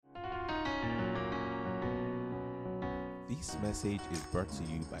This message is brought to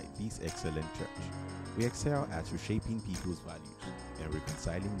you by This Excellent Church. We excel at reshaping people's values and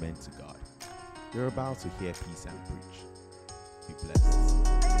reconciling men to God. You're about to hear peace and preach. Be blessed.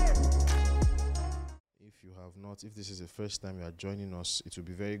 If this is the first time you are joining us, it will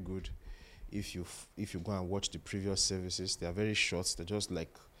be very good if you go and watch the previous services. They are very short. They're just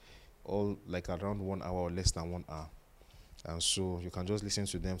like around 1 hour or less than 1 hour. And so you can just listen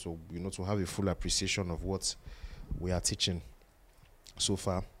to them to have a full appreciation of what we are teaching so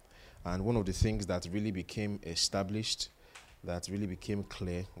far. And one of the things that really became established, that really became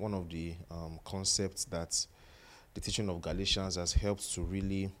clear, one of the concepts that the teaching of Galatians has helped to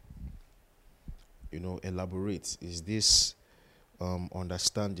really elaborate is this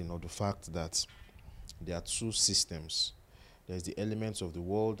understanding of the fact that there are two systems. There's the elements of the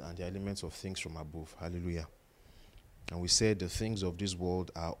world and the elements of things from above. Hallelujah. And we said the things of this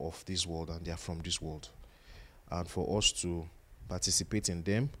world are of this world and they are from this world. And for us to participate in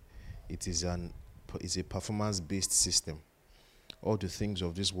them, it is a performance-based system. All the things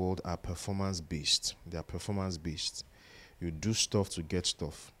of this world are performance-based. They are performance-based. You do stuff to get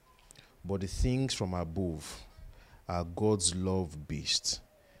stuff. But the things from above are God's love-based.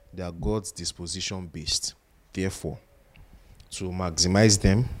 They are God's disposition-based. Therefore, to maximize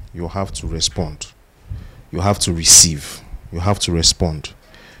them, you have to respond. You have to receive. You have to respond.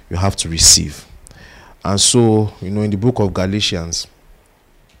 You have to receive. And so, in the book of Galatians,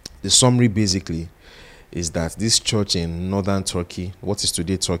 the summary basically is that this church in northern Turkey, what is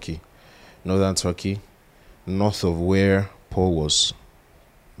today Turkey, northern Turkey, north of where Paul was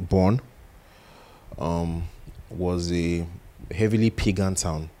born, was a heavily pagan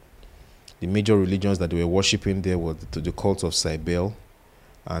town. The major religions that they were worshipping there were the cult of Cybele,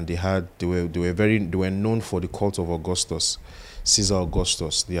 and they were known for the cult of Augustus, Caesar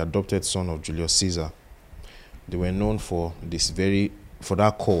Augustus, the adopted son of Julius Caesar. They were known for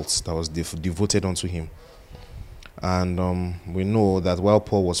that cult that was devoted unto him. And we know that while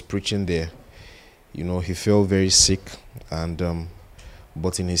Paul was preaching there, he fell very sick, and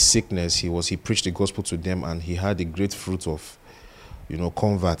but in his sickness he preached the gospel to them, and he had a great fruit of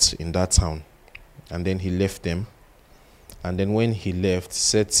converts in that town. And then he left them. And then when he left,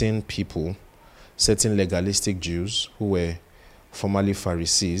 certain legalistic Jews who were formerly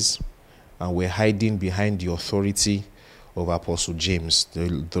Pharisees and were hiding behind the authority of Apostle James,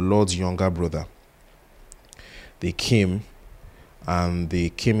 the Lord's younger brother, they came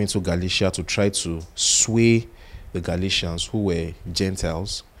into Galatia to try to sway the Galatians, who were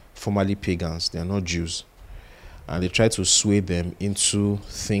Gentiles, formerly pagans. They are not Jews. And they tried to sway them into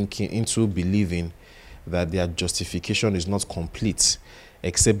believing that their justification is not complete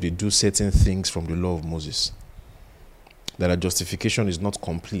except they do certain things from the law of Moses. That their justification is not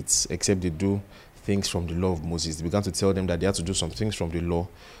complete except they do things from the law of Moses. They began to tell them that they had to do some things from the law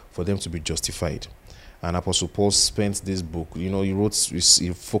for them to be justified. And Apostle Paul spent this book, this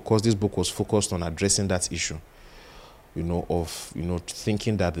book was focused on addressing that issue,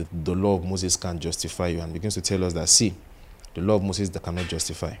 thinking that the law of Moses can justify you, and begins to tell us that, see, the law of Moses that cannot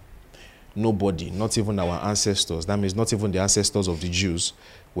justify. Nobody, not even our ancestors, that means not even the ancestors of the Jews,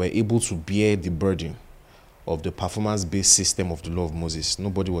 were able to bear the burden of the performance-based system of the law of Moses.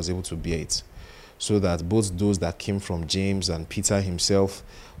 Nobody was able to bear it. So that both those that came from James and Peter himself,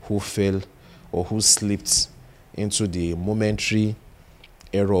 who fell or who slipped into the momentary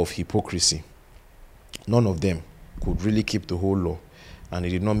era of hypocrisy, none of them could really keep the whole law, and it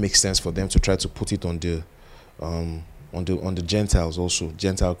did not make sense for them to try to put it on the Gentiles also,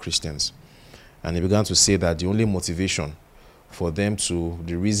 Gentile Christians. And he began to say that the only motivation for them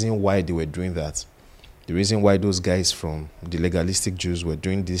the reason why they were doing that, the reason why those guys from the legalistic Jews were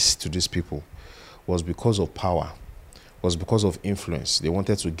doing this to these people, was because of power, was because of influence. They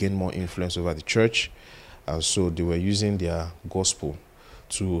wanted to gain more influence over the church, and so they were using their gospel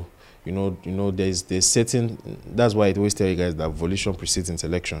to, there's certain, that's why I always tell you guys that volition precedes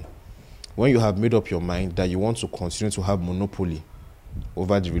intellection. When you have made up your mind that you want to continue to have monopoly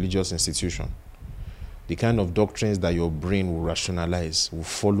over the religious institution, the kind of doctrines that your brain will rationalize will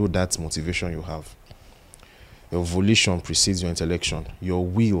follow that motivation you have. Your volition precedes your intellection. Your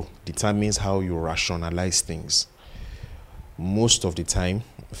will determines how you rationalize things. Most of the time,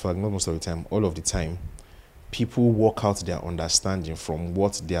 in fact, not most of the time, all of the time, people work out their understanding from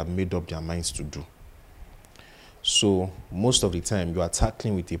what they have made up their minds to do. So, most of the time, you are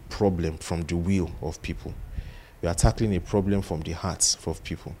tackling with a problem from the will of people. You are tackling a problem from the hearts of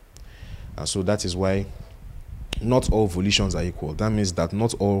people. And so that is why not all volitions are equal. That means that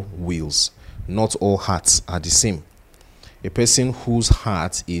not all wills, not all hearts are the same. A person whose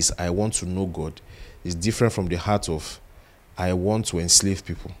heart is, I want to know God, is different from the heart of I want to enslave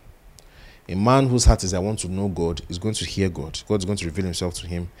people. A man whose heart is I want to know God is going to hear God. God is going to reveal himself to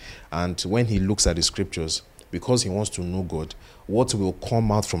him. And when he looks at the scriptures, because he wants to know God, what will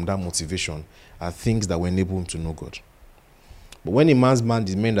come out from that motivation are things that will enable him to know God. But when a man's mind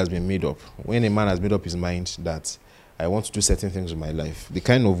has been made up, when a man has made up his mind that I want to do certain things in my life, the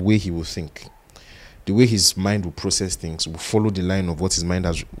kind of way he will think, the way his mind will process things will follow the line of what his mind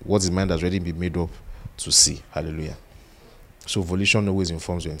has already been made up to see. Hallelujah. So volition always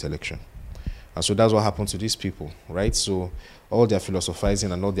informs your intellection. And so that's what happened to these people, right? So all their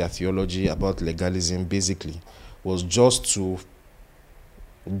philosophizing and all their theology about legalism basically was just to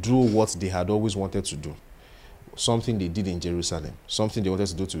do what they had always wanted to do. Something they did in Jerusalem, something they wanted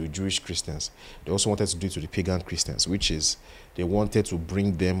to do to the Jewish Christians. They also wanted to do to the pagan Christians, which is they wanted to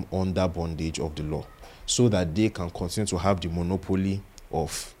bring them under bondage of the law so that they can continue to have the monopoly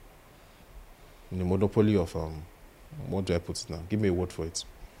of what do I put it now? Give me a word for it.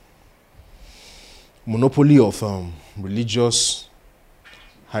 Monopoly of religious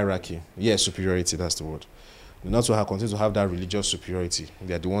hierarchy. Yes, superiority, that's the word. They not to continue to have that religious superiority.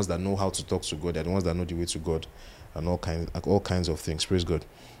 They are the ones that know how to talk to God. They are the ones that know the way to God and all kinds of things. Praise God.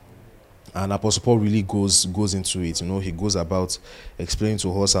 And Apostle Paul really goes into it. He goes about explaining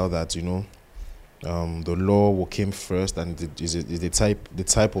to us how that, the law came first, and the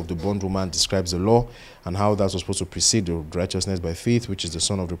type of the bondwoman describes the law, and how that was supposed to precede the righteousness by faith, which is the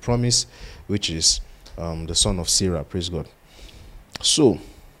son of the promise, which is the son of Sarah. Praise God. So,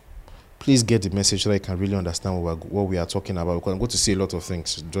 please get the message so that you can really understand what we are talking about, because I'm going to say a lot of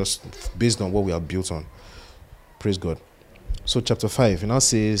things just based on what we are built on. Praise God. So chapter 5, it now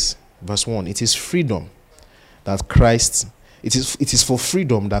says, verse 1, it is for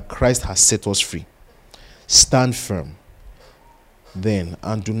freedom that Christ has set us free. Stand firm, then,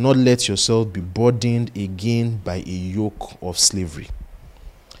 and do not let yourself be burdened again by a yoke of slavery.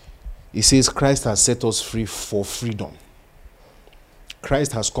 It says Christ has set us free for freedom.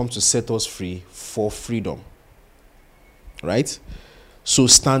 Christ has come to set us free for freedom. Right? So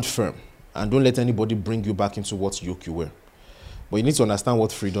stand firm and don't let anybody bring you back into what yoke you were. But you need to understand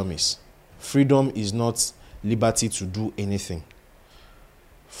what freedom is. Freedom is not liberty to do anything.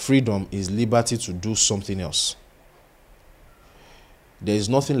 Freedom is liberty to do something else. There is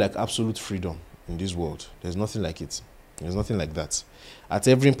nothing like absolute freedom in this world. There's nothing like it. There's nothing like that. At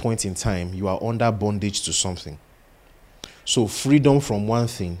every point in time, you are under bondage to something. So freedom from one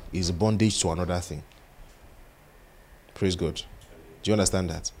thing is bondage to another thing. Praise God. Do you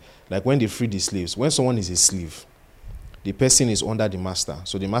understand that? Like when they free the slaves, when someone is a slave, the person is under the master.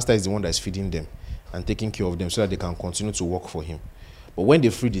 So the master is the one that is feeding them and taking care of them so that they can continue to work for him. But when they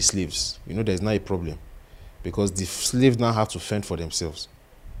free the slaves, there's now a problem, because the slaves now have to fend for themselves.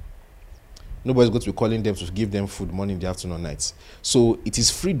 Nobody's going to be calling them to give them food morning, the afternoon, or nights. So it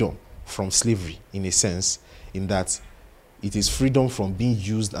is freedom from slavery in a sense, in that it is freedom from being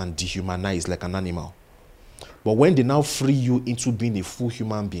used and dehumanized like an animal. But when they now free you into being a full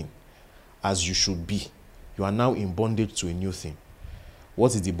human being, as you should be, you are now in bondage to a new thing.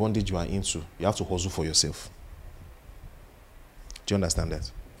 What is the bondage you are into? You have to hustle for yourself. Do you understand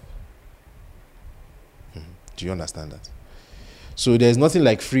that? Do you understand that? So there's nothing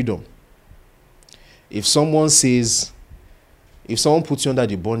like freedom. If someone puts you under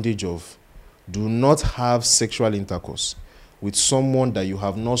the bondage of do not have sexual intercourse with someone that you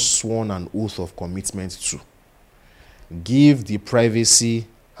have not sworn an oath of commitment to, give the privacy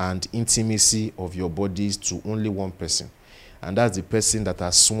and intimacy of your bodies to only one person, and that's the person that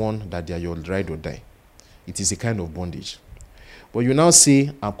has sworn that they are your ride or die. It is a kind of bondage. But you now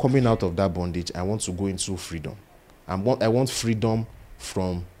say, I'm coming out of that bondage. I want to go into freedom. I want freedom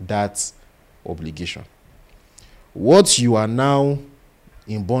from that obligation. What you are now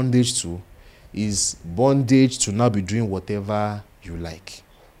in bondage to is bondage to now be doing whatever you like.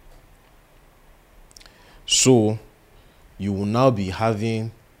 So you will now be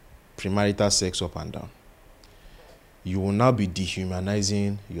having premarital sex up and down. You will now be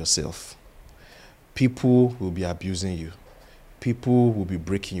dehumanizing yourself. People will be abusing you. People will be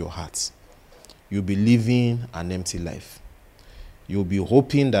breaking your heart. You'll be living an empty life. You'll be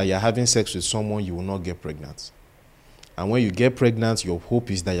hoping that you're having sex with someone, you will not get pregnant. And when you get pregnant, your hope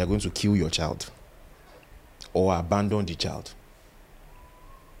is that you're going to kill your child or abandon the child.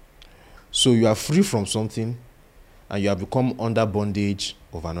 So you are free from something and you have become under bondage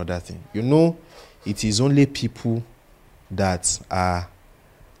of another thing. It is only people that are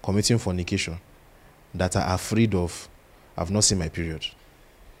committing fornication that are afraid of, I've not seen my period.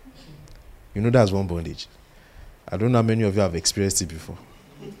 That's one bondage. I don't know how many of you have experienced it before.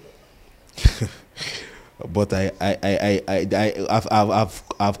 But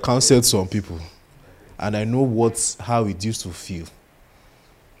I've counseled some people, and I know how it used to feel.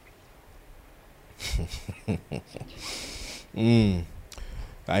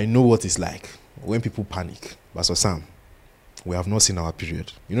 I know what it's like when people panic. Pastor Sam, we have not seen our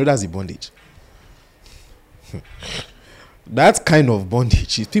period. You know that's the bondage. That kind of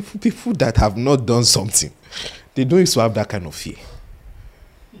bondage is people that have not done something. They don't used to have that kind of fear.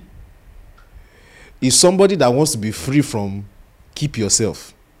 If somebody that wants to be free from keep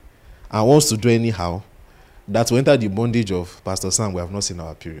yourself and wants to do anyhow, that will enter the bondage of Pastor Sam, we have not seen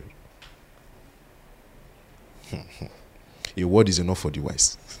our period. A word is enough for the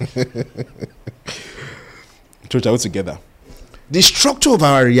wise. Church, are we together? The structure of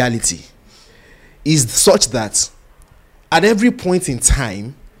our reality is such that at every point in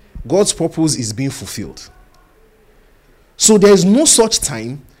time, God's purpose is being fulfilled. So there is no such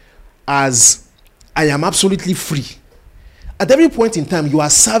time as I am absolutely free. At every point in time, you are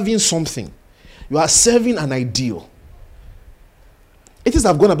serving something. You are serving an ideal. Atheists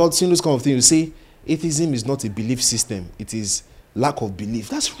have gone about saying this kind of thing. You say, atheism is not a belief system. It is lack of belief.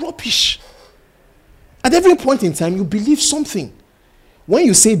 That's rubbish. At every point in time, you believe something. When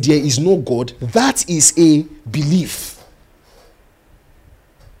you say there is no God, that is a belief.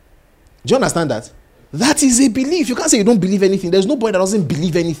 Do you understand that? That is a belief. You can't say you don't believe anything. There's nobody that doesn't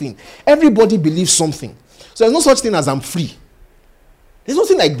believe anything. Everybody believes something. So there's no such thing as I'm free. There's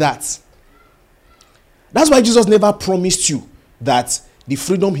nothing like that. That's why Jesus never promised you that the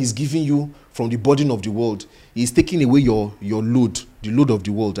freedom he's giving you from the burden of the world is taking away your load, the load of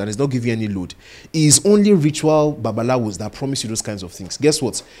the world, and it's not giving you any load. It is only ritual babalawos that promise you those kinds of things. Guess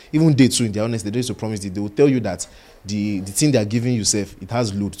what? Even they too, in their honest, they don't used to promise it. They will tell you that the thing they are giving yourself, it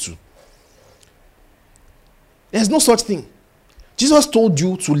has load too. There's no such thing. Jesus told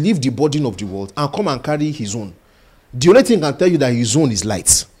you to leave the burden of the world and come and carry his own. The only thing I can tell you that his own is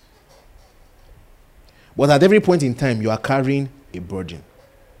light. But at every point in time, you are carrying a burden.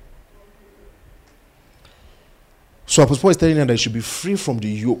 So Apostle Paul is telling them that you should be free from the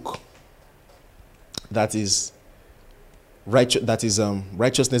yoke that is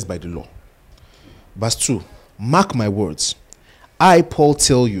righteousness by the law. Verse 2, mark my words. I, Paul,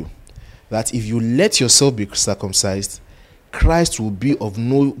 tell you that if you let yourself be circumcised, Christ will be of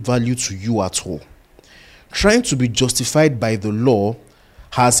no value to you at all. Trying to be justified by the law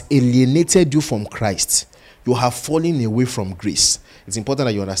has alienated you from Christ. You have fallen away from grace. It's important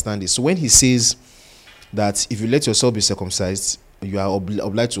that you understand this. So when he says that if you let yourself be circumcised, you are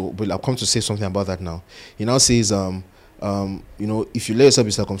obliged to, but I'll come to say something about that now. He now says, if you let yourself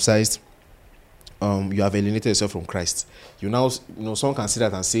be circumcised, you have alienated yourself from Christ. Someone can see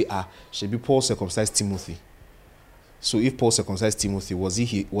that and say, should be Paul circumcised Timothy? So if Paul circumcised Timothy, was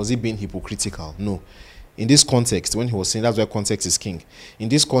he being hypocritical? No. In this context, when he was saying that's why context is king. In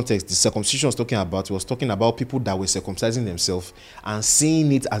this context, the circumcision was talking about people that were circumcising themselves and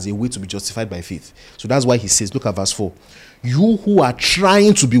seeing it as a way to be justified by faith. So that's why he says, look at verse 4. You who are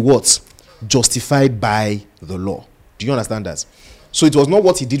trying to be what? Justified by the law. Do you understand that? So it was not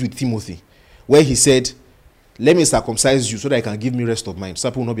what he did with Timothy, where he said, let me circumcise you so that I can give me rest of mind.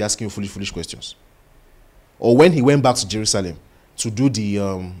 So people will not be asking you foolish questions. Or when he went back to Jerusalem to do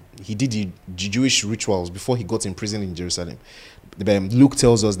he did the Jewish rituals before he got imprisoned in Jerusalem. Luke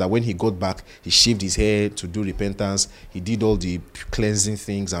tells us that when he got back, he shaved his hair to do repentance. He did all the cleansing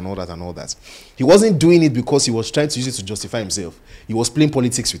things and all that. He wasn't doing it because he was trying to use it to justify himself. He was playing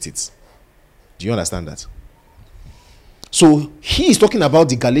politics with it. Do you understand that? So he is talking about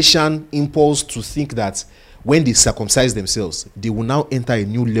the Galatian impulse to think that when they circumcise themselves, they will now enter a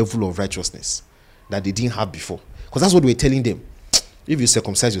new level of righteousness that they didn't have before. Because that's what we're telling them. If you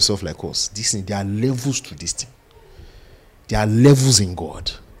circumcise yourself like us, there are levels to this thing. There are levels in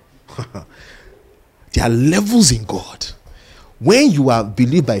God. There are levels in God. When you are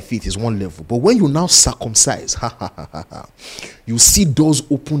believed by faith is one level, but when you now circumcise, you see doors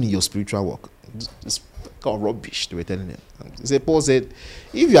open in your spiritual work. It's kind of rubbish they were telling them. Paul said,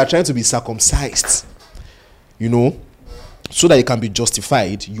 if you are trying to be circumcised, so that you can be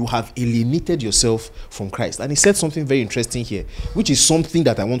justified, you have alienated yourself from Christ. And he said something very interesting here, which is something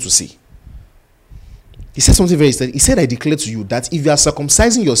that I want to say. He said something very interesting. He said, I declare to you that if you are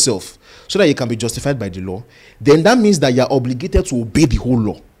circumcising yourself so that you can be justified by the law, then that means that you are obligated to obey the whole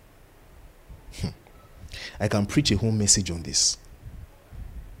law. I can preach a whole message on this.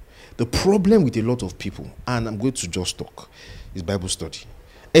 The problem with a lot of people, and I'm going to just talk, is Bible study.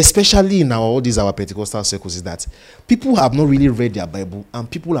 Especially in all these our Pentecostal circles, is that people have not really read their Bible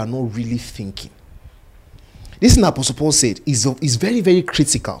and people are not really thinking. This thing Apostle Paul said is very, very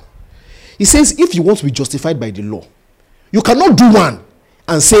critical. He says, if you want to be justified by the law, you cannot do one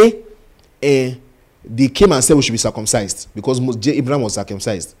and say, they came and said we should be circumcised because Abraham was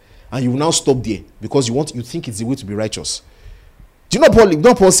circumcised, and you will now stop there because you think it's the way to be righteous. Do you know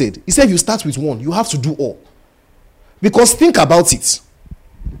what Paul said? He said, if you start with one, you have to do all. Because think about it.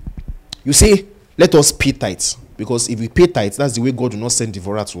 You say, let us pay tithes. Because if we pay tithes, that's the way God will not send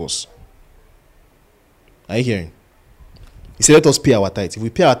devourer to us. Are you hearing? He said, let us pay our tithes. If we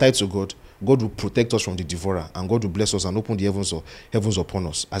pay our tithes to God, God will protect us from the devourer, and God will bless us and open the heavens upon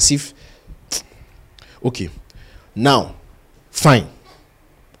us. As if, okay. Now, fine.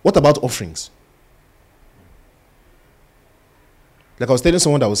 What about offerings? Like I was telling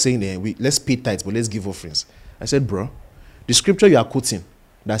someone that was saying, let's pay tithes, but let's give offerings. I said, bro, the scripture you are quoting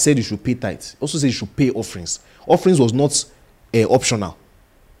that said you should pay tithes also says you should pay offerings. Offerings was not optional.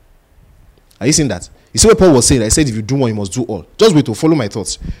 Are you seeing that? You see what Paul was saying? I said, if you do one, you must do all. Just wait to follow my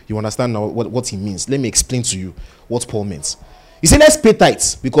thoughts. You understand now what he means. Let me explain to you what Paul means. He said, let's pay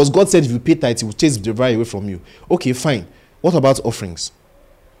tithes, because God said if you pay tithes, he will chase the devourer away from you. Okay, fine. What about offerings?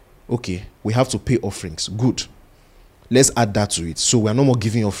 Okay, we have to pay offerings. Good. Let's add that to it. So we are no more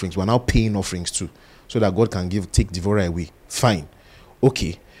giving offerings. We are now paying offerings too, so that God can take devourer away. Fine.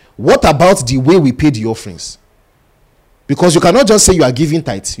 Okay. What about the way we pay the offerings? Because you cannot just say you are giving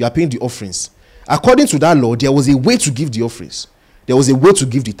tithes, you are paying the offerings. According to that law, there was a way to give the offerings. There was a way to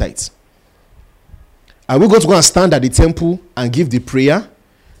give the tithes. Are we going to go and stand at the temple and give the prayer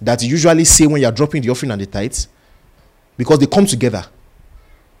that you usually say when you are dropping the offering and the tithes? Because they come together.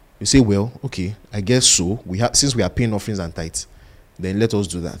 You say, well, okay, I guess so. Since we are paying offerings and tithes, then let us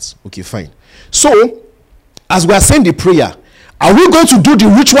do that. Okay, fine. So, as we are saying the prayer, are we going to do the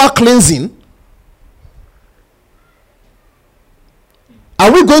ritual cleansing?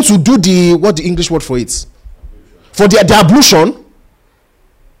 Are we going to do the English word for it? For the ablution?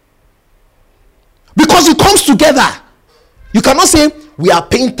 Because it comes together. You cannot say we are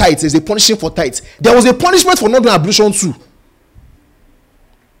paying tithes. There's a punishment for tithes. There was a punishment for not doing ablution too.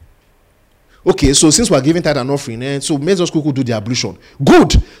 Okay, so since we are giving tithe and offering, so let's just quickly do the ablution.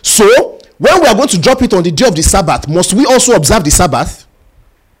 Good. So when we are going to drop it on the day of the Sabbath, must we also observe the Sabbath?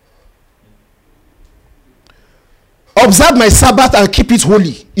 Observe my Sabbath and keep it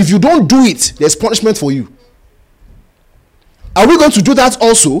holy. If you don't do it, there's punishment for you. Are we going to do that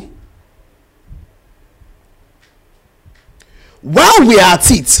also? While we are at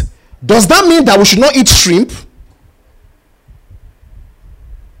it, does that mean that we should not eat shrimp?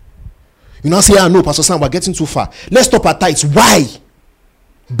 You now say, no, Pastor Sam, we're getting too far. Let's stop at tithes. Why?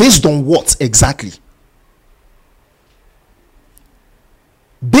 Based on what exactly?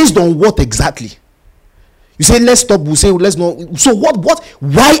 Based on what exactly? You say, let's stop. We say, let's not. So what?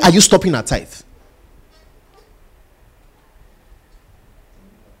 Why are you stopping at tithe?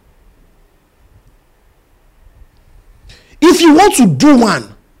 If you want to do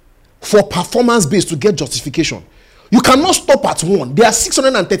one for performance based to get justification, you cannot stop at one. There are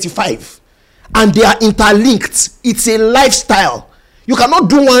 635 and they are interlinked. It's a lifestyle. You cannot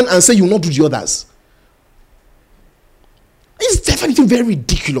do one and say you will not do the others. It's definitely very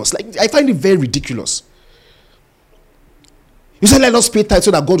ridiculous. Like, I find it very ridiculous. You say, let us pay tithe so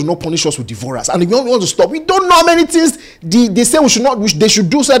that God will not punish us with devourers. And if you want to stop, we don't know how many things they say they should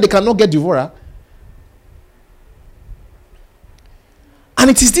do so that they cannot get devourer. And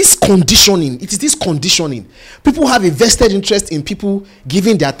it is this conditioning. People have a vested interest in people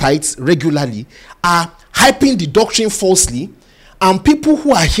giving their tithes regularly, are hyping the doctrine falsely, and people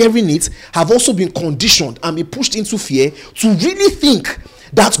who are hearing it have also been conditioned and been pushed into fear to really think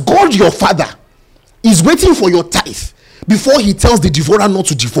that God, your Father, is waiting for your tithe before he tells the devourer not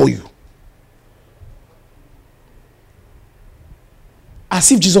to devour you.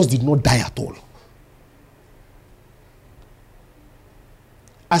 As if Jesus did not die at all.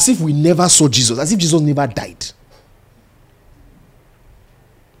 As if we never saw Jesus. As if Jesus never died.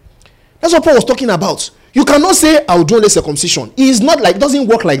 That's what Paul was talking about. You cannot say, I'll do only circumcision. It is not like, it doesn't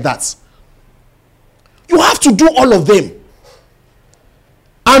work like that. You have to do all of them.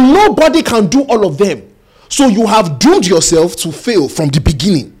 And nobody can do all of them. So you have doomed yourself to fail from the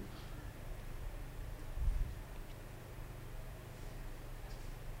beginning.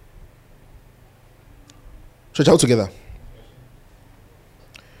 Stretch out together.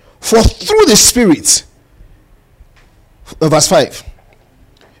 For through the Spirit, verse 5.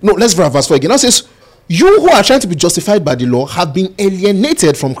 No, let's read verse 4 again. Now it says, you who are trying to be justified by the law have been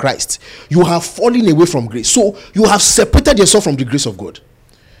alienated from Christ. You have fallen away from grace. So you have separated yourself from the grace of God.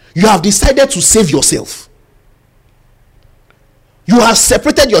 You have decided to save yourself. You have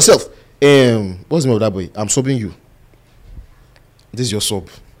separated yourself. What's the name of that boy? I'm subbing you. This is your sub.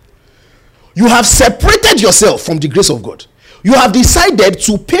 You have separated yourself from the grace of God. You have decided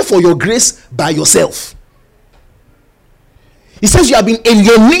to pay for your grace by yourself. It says you have been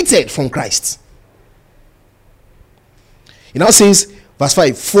alienated from Christ. It now says, verse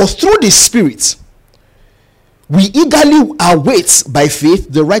 5, for through the Spirit we eagerly await by faith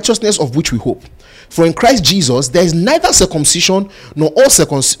the righteousness of which we hope. For in Christ Jesus there is neither circumcision nor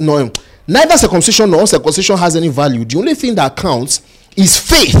uncircumcision has any value. The only thing that counts is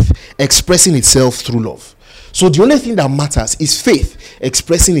faith expressing itself through love. So the only thing that matters is faith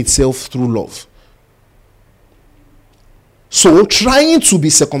expressing itself through love. So trying to be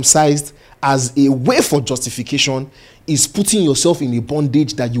circumcised as a way for justification is putting yourself in a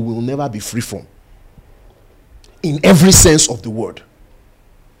bondage that you will never be free from. In every sense of the word.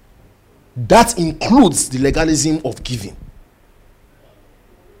 That includes the legalism of giving.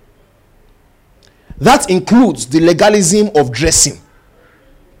 That includes the legalism of dressing.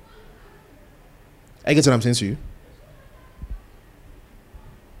 I get what I'm saying to you?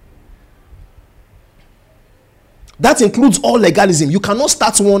 That includes all legalism. You cannot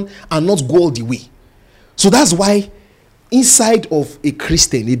start one and not go all the way. So that's why inside of a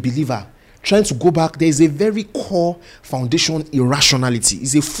Christian, a believer, trying to go back, there is a very core foundation irrationality.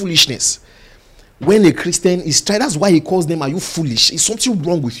 It's a foolishness. When a Christian is trying, that's why he calls them, are you foolish? Is something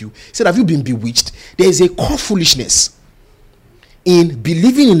wrong with you? He said, have you been bewitched? There is a core foolishness in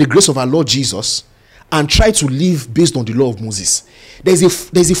believing in the grace of our Lord Jesus and try to live based on the law of Moses. There's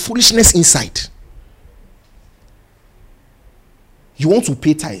a foolishness inside. You want to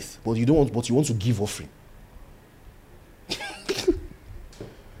pay tithe, but you want to give offering.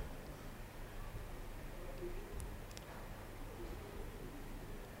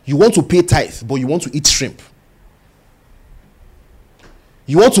 You want to pay tithe, but you want to eat shrimp.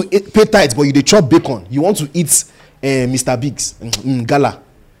 You want to pay tithe, but you dey chop bacon. You want to eat Mr. Biggs, gala.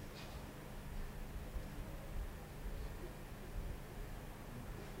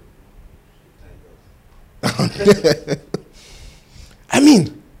 I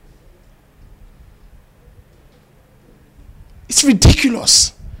mean, it's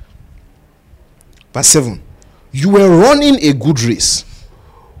ridiculous. Verse 7. You were running a good race.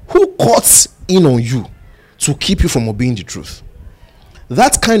 Who cuts in on you to keep you from obeying the truth?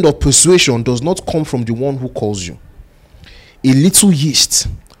 That kind of persuasion does not come from the one who calls you. A little yeast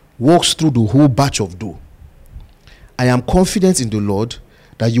walks through the whole batch of dough. I am confident in the Lord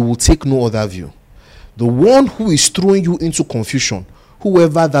that you will take no other view. The one who is throwing you into confusion,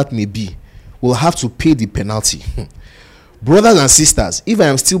 whoever that may be, will have to pay the penalty. Brothers and sisters, if I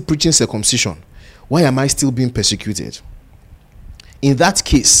am still preaching circumcision, why am I still being persecuted? In that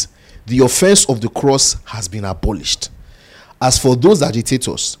case, the offense of the cross has been abolished. As for those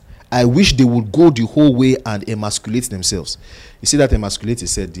agitators, I wish they would go the whole way and emasculate themselves. You see that emasculate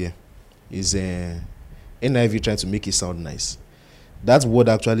is said there is NIV trying to make it sound nice. That word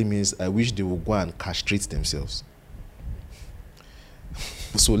actually means I wish they would go and castrate themselves.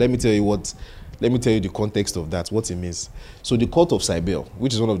 So let me tell you the context of that, what it means. So the cult of Cybele,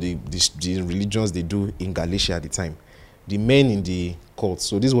 which is one of the religions they do in Galatia at the time, the men in the cult,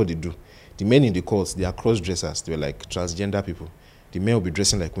 so this is what they do. The men in the cult, they are cross-dressers. They were like transgender people. The men will be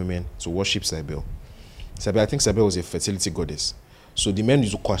dressing like women to worship Cybele. I think Cybele was a fertility goddess. So the men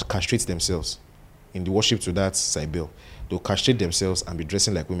used to castrate themselves in the worship to that Cybele. They'll castrate themselves and be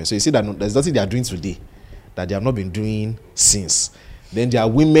dressing like women. So you see that there's nothing they are doing today that they have not been doing since. Then their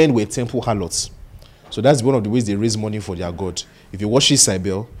women were temple harlots. So that's one of the ways they raise money for their god. If you worship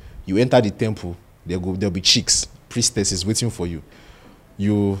Cybele, you enter the temple, there'll be chicks, priestesses waiting for you.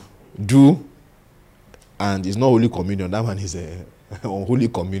 You do, and it's not Holy Communion. That one is Holy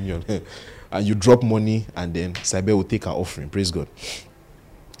Communion. And you drop money, and then Cybele will take her offering. Praise God.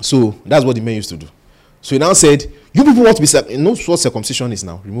 So that's what the men used to do. So he now said, you people want to be, you know what circumcision is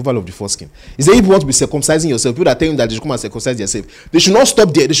now? Removal of the foreskin. He said, if you want to be circumcising yourself, people are telling you that they should come and circumcise themselves. They should not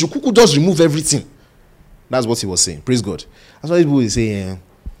stop there. They should just remove everything. That's what he was saying. Praise God. That's why people will say,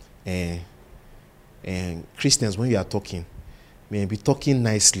 Christians, when you are talking, may be talking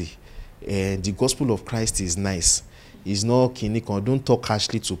nicely. The gospel of Christ is nice. It's not kinikon. Don't talk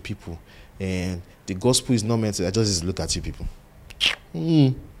harshly to people. And the gospel is not meant to. I just look at you people.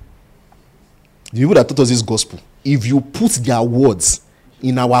 The people that taught us this gospel, if you put their words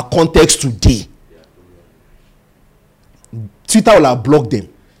in our context today, Twitter will have blocked them.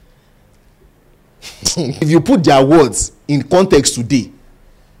 If you put their words in context today,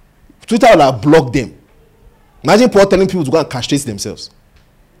 Twitter will have blocked them. Imagine Paul telling people to go and castrate themselves.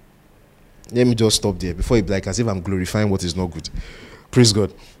 Let me just stop there before it be like as if I'm glorifying what is not good. Praise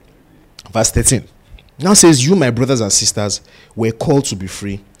God. Verse 13. Now says, you, my brothers and sisters, were called to be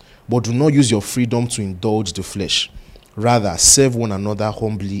free, but do not use your freedom to indulge the flesh. Rather, serve one another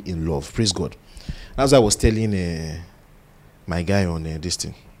humbly in love. Praise God. As I was telling my guy on this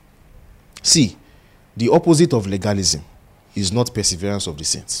thing. See, the opposite of legalism is not perseverance of the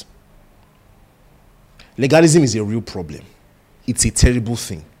saints. Legalism is a real problem. It's a terrible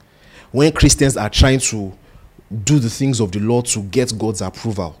thing. When Christians are trying to do the things of the Lord to get God's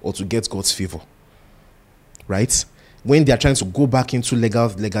approval or to get God's favor. Right? When they are trying to go back into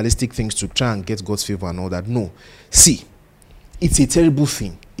legalistic things to try and get God's favor and all that. No. See, it's a terrible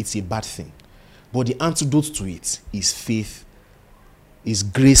thing. It's a bad thing. But the antidote to it is faith. Is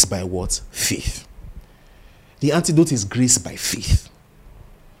grace by what? Faith. The antidote is grace by faith.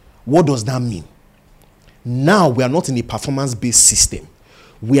 What does that mean? Now we are not in a performance-based system.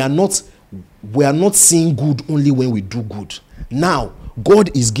 We are not seeing good only when we do good. Now,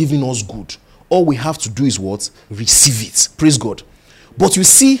 God is giving us good. All we have to do is what? Receive it. Praise God. But you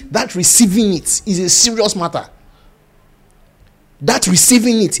see, that receiving it is a serious matter. That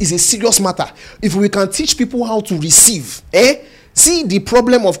receiving it is a serious matter. If we can teach people how to receive, see the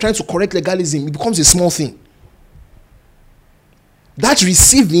problem of trying to correct legalism, it becomes a small thing. That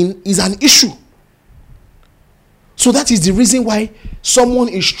receiving is an issue. So that is the reason why someone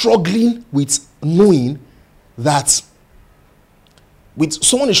is struggling with knowing that,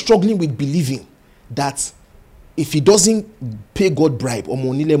 someone is struggling with believing that if he doesn't pay God bribe or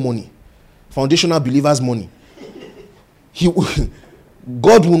money, foundational believers' money,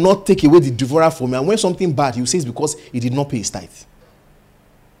 God will not take away the devourer from him. And when something bad, he will say it's because he did not pay his tithe.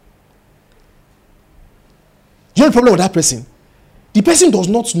 You know the problem with that person? The person does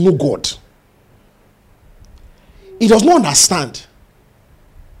not know God. He does not understand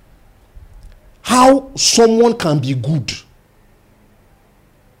how someone can be good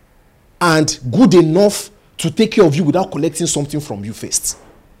and good enough to take care of you without collecting something from you first.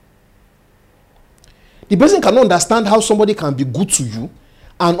 The person cannot understand how somebody can be good to you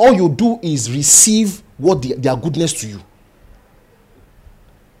and all you do is receive what their goodness to you.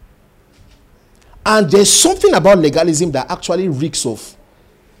 And there's something about legalism that actually reeks of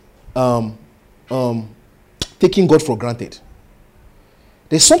taking God for granted.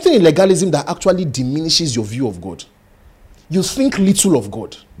 There's something in legalism that actually diminishes your view of God. You think little of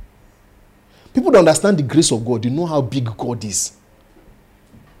God. People don't understand the grace of God. They know how big God is.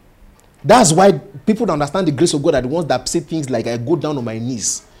 That's why people don't understand the grace of God are the ones that say things like, I go down on my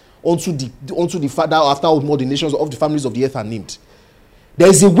knees unto the Father after all the nations of the families of the earth are named. There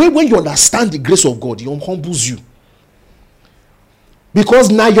is a way when you understand the grace of God, He humbles you. Because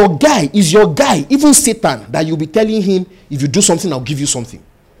now your guy is your guy, even Satan, that you'll be telling him, if you do something, I'll give you something.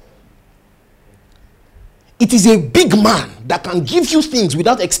 It is a big man that can give you things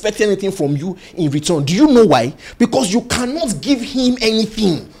without expecting anything from you in return. Do you know why? Because you cannot give him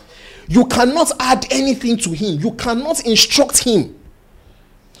anything. You cannot add anything to him. You cannot instruct him.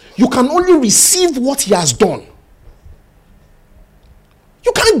 You can only receive what he has done.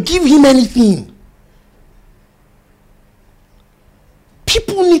 You can't give him anything.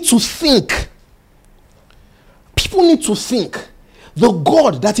 People need to think. People need to think. The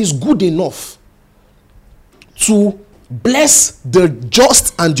God that is good enough to bless the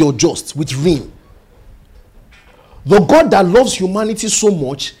just and the unjust with rain. The God that loves humanity so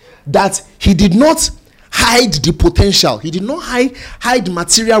much that he did not hide the potential. He did not hide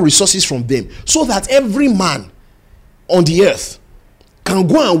material resources from them, so that every man on the earth can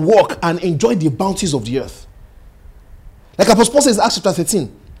go and walk and enjoy the bounties of the earth. Like Apostle Paul says in Acts chapter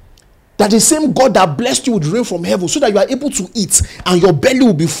 13, that the same God that blessed you with rain from heaven so that you are able to eat and your belly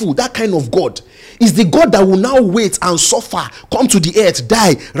will be full, that kind of God is the God that will now wait and suffer, come to the earth,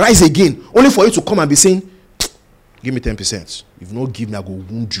 die, rise again, only for you to come and be saying, give me 10%. If not give me, I go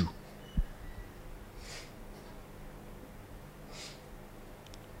wound you.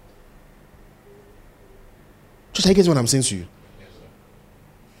 Just I get what I'm saying to you.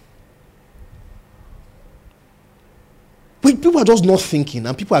 But people are just not thinking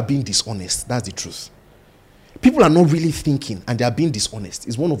and people are being dishonest. That's the truth. People are not really thinking and they are being dishonest.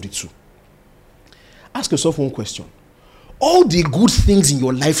 It's one of the two. Ask yourself one question. All the good things in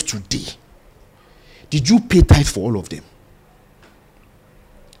your life today, did you pay tithe for all of them?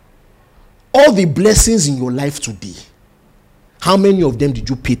 All the blessings in your life today, how many of them did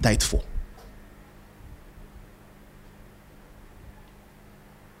you pay tithe for?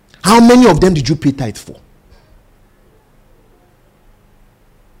 How many of them did you pay tithe for?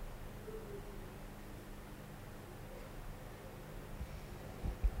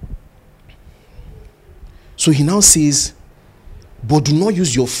 So he now says, but do not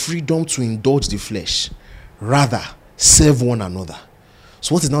use your freedom to indulge the flesh. Rather, serve one another.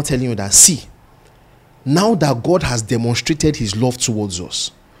 So what is now telling you that, see, now that God has demonstrated his love towards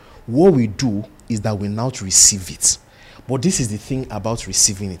us, what we do is that we now receive it. But this is the thing about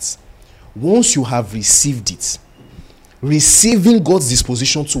receiving it. Once you have received it, receiving God's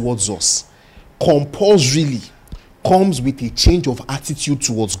disposition towards us compulsorily comes with a change of attitude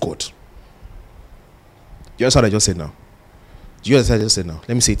towards God. Do you understand what I just said now? Do you understand what I just said now?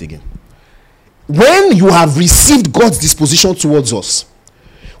 Let me say it again. When you have received God's disposition towards us,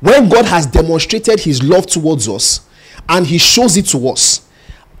 when God has demonstrated his love towards us and he shows it to us,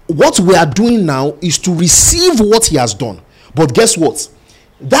 what we are doing now is to receive what he has done. But guess what?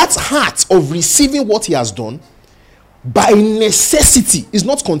 That heart of receiving what he has done, by necessity, is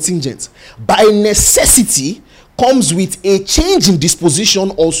not contingent. By necessity comes with a change in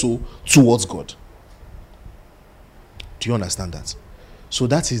disposition also towards God. Do you understand that? So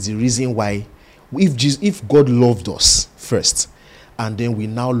that is the reason why if God loved us first and then we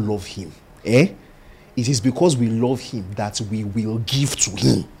now love him, it is because we love him that we will give to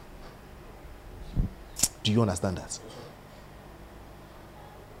him. Do you understand that?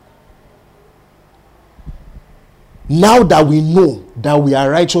 Now that we know that we are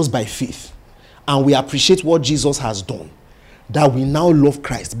righteous by faith and we appreciate what Jesus has done, that we now love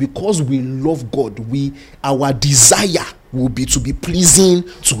Christ, because we love God, our desire will be to be pleasing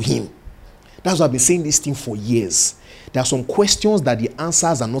to him. That's why I've been saying this thing for years. There are some questions that the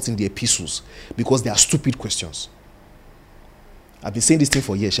answers are not in the epistles because they are stupid questions. I've been saying this thing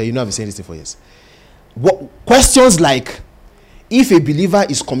for years. I've been saying this thing for years. Questions like, if a believer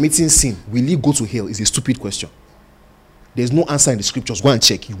is committing sin, will he go to hell, is a stupid question. There's no answer in the scriptures. Go and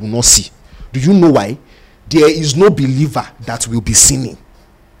check. You will not see. Do you know why? There is no believer that will be sinning.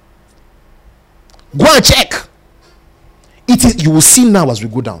 Go and check. It is. You will see now as we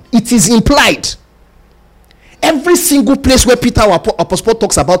go down. It is implied. Every single place where Peter or Apostle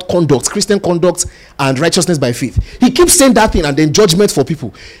talks about conduct, Christian conduct and righteousness by faith, he keeps saying that thing and then judgment for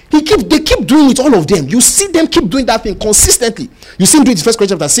people. They keep doing it, all of them. You see them keep doing that thing consistently. You see him do it in 1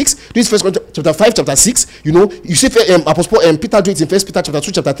 Corinthians chapter 6, do it in 1 Corinthians chapter 5, chapter 6. You know, you see Apostle Peter do it in 1 Peter chapter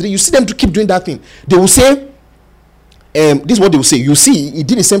 2, chapter 3. You see them to keep doing that thing. They will say, this is what they will say. You see, he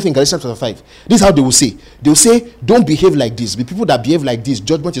did the same thing in Galatians chapter 5. This is how they will say. They will say, don't behave like this. The people that behave like this,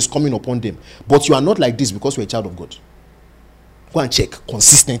 judgment is coming upon them. But you are not like this because you're a child of God. Go and check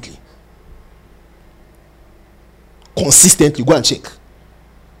consistently. Consistently, go and check.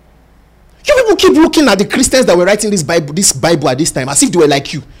 You people keep looking at the Christians that were writing this Bible at this time as if they were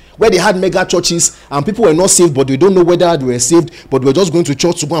like you, where they had mega churches and people were not saved, but they don't know whether they were saved, but we're just going to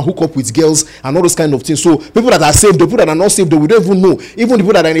church to go and hook up with girls and all those kind of things. So people that are saved, the people that are not saved, we don't even know. Even the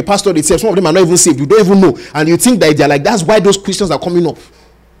people that are in a pastor themselves, some of them are not even saved. You don't even know. And you think that they're like, that's why those Christians are coming up.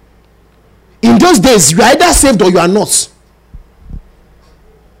 In those days, you are either saved or you are not.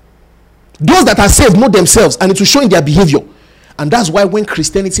 Those that are saved know themselves, and it will show in their behavior. And that's why when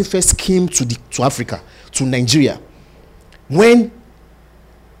Christianity first came to Africa, to Nigeria, when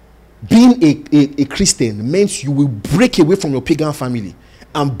being a Christian meant you will break away from your pagan family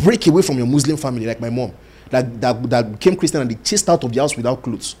and break away from your Muslim family, like my mom, that became Christian and they chased out of the house without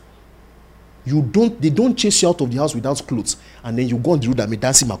clothes. They don't chase you out of the house without clothes, and then you go on the road and be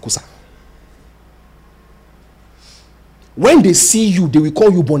dancing makosa. When they see you, they will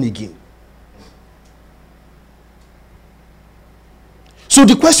call you born again. So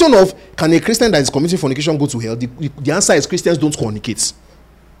the question of, can a Christian that is committing fornication go to hell? The answer is, Christians don't fornicate.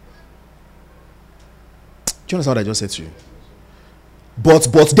 Do you understand what I just said to you? But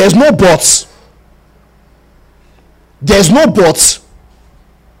there's no but. There's no but.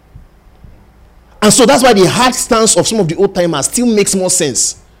 And so that's why the hard stance of some of the old timers still makes more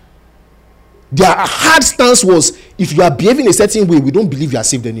sense. Their hard stance was, if you are behaving a certain way, we don't believe you are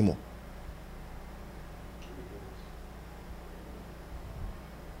saved anymore.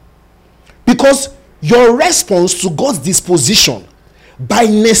 Because your response to God's disposition by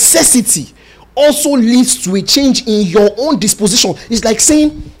necessity also leads to a change in your own disposition. It's like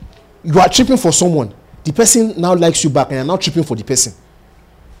saying you are tripping for someone. The person now likes you back and you're now tripping for the person.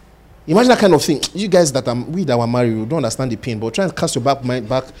 Imagine that kind of thing. You guys that were married, you don't understand the pain, but try and cast your mind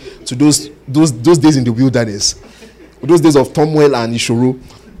back to those days in the wilderness. Those days of turmoil and Ishoro.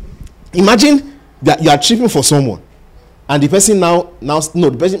 Imagine that you are tripping for someone. And the person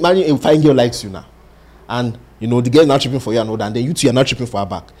imagine a fine girl likes you now. And, the girl is now tripping for you and all that. And then you two are now tripping for her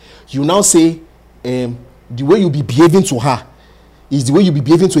back. You now say, the way you be behaving to her is the way you be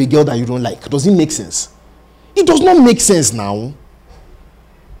behaving to a girl that you don't like. Does it make sense? It does not make sense now.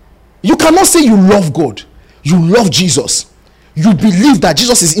 You cannot say you love God. You love Jesus. You believe that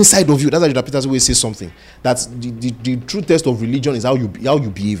Jesus is inside of you. That's why Jordan Peterson always says something. That the true test of religion is how you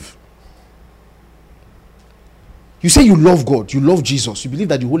behave. You say you love God, you love Jesus, you believe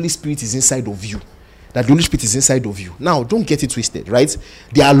that the Holy Spirit is inside of you, that the Holy Spirit is inside of you. Now, don't get it twisted, right?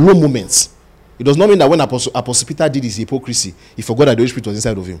 There are low moments. It does not mean that when Apostle Peter did his hypocrisy, he forgot that the Holy Spirit was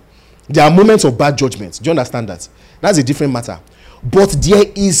inside of him. There are moments of bad judgment. Do you understand that? That's a different matter. But there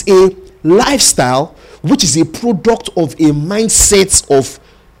is a lifestyle which is a product of a mindset of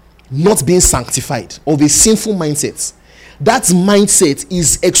not being sanctified, of a sinful mindset. That mindset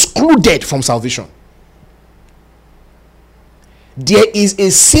is excluded from salvation. There is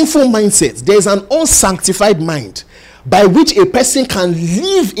a sinful mindset. There is an unsanctified mind by which a person can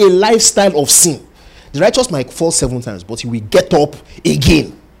live a lifestyle of sin. The righteous might fall 7 times, but he will get up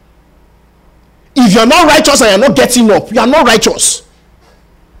again. If you are not righteous and you are not getting up, you are not righteous.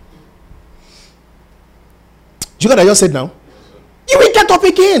 Do you know what I just said now? You will get up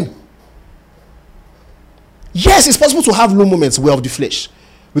again. Yes, it's possible to have low moments. We are of the flesh.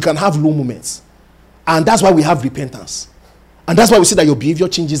 We can have low moments. And that's why we have repentance. And that's why we see that your behavior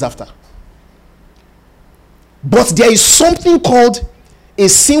changes after. But there is something called a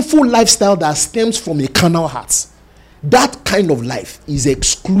sinful lifestyle that stems from a carnal heart. That kind of life is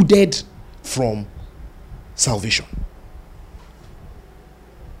excluded from salvation.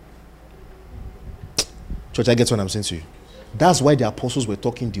 Church, I get what I'm saying to you. That's why the apostles were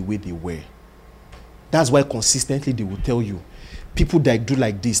talking the way they were. That's why consistently they will tell you, people that do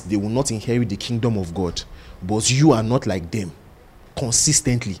like this, they will not inherit the kingdom of God. But you are not like them.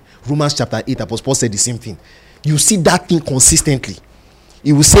 Consistently. Romans chapter 8, Apostle Paul said the same thing. You see that thing consistently.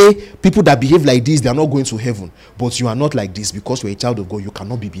 He will say, people that behave like this, they are not going to heaven. But you are not like this because you are a child of God. You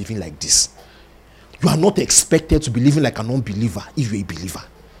cannot be behaving like this. You are not expected to be living like an unbeliever if you are a believer.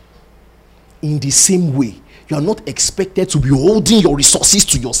 In the same way, you are not expected to be holding your resources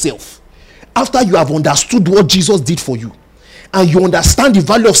to yourself. After you have understood what Jesus did for you, and you understand the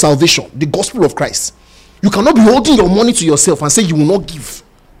value of salvation, the gospel of Christ, you cannot be holding your money to yourself and say you will not give.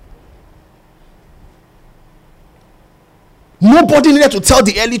 Nobody needed to tell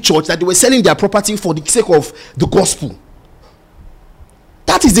the early church that they were selling their property for the sake of the gospel.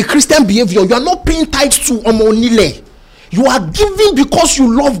 That is the Christian behavior. You are not paying tithes to Omonile. You are giving because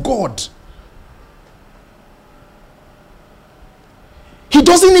you love God. He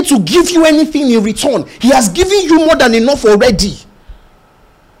doesn't need to give you anything in return. He has given you more than enough already.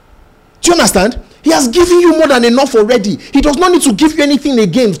 Do you understand? He has given you more than enough already. He does not need to give you anything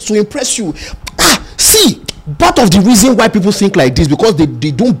again to impress you. See, part of the reason why people think like this, because they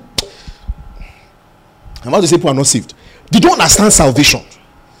don't, I'm about to say people are not saved. They don't understand salvation.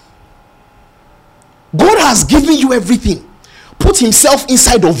 God has given you everything. Put himself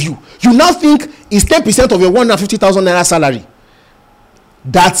inside of you. You now think it's 10% of your 150,000 naira salary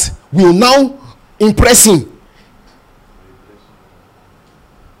that will now impress him.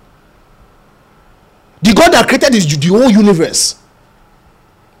 The God that created the whole universe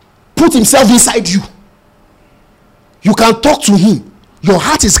put himself inside you. You can talk to him. Your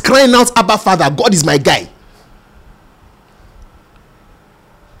heart is crying out, Abba Father, God is my guy.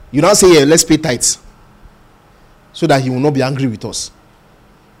 You now say, yeah, let's pay tithes so that he will not be angry with us.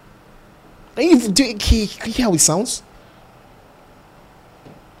 And do you hear how it sounds?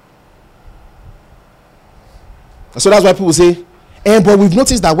 So that's why people say, but we've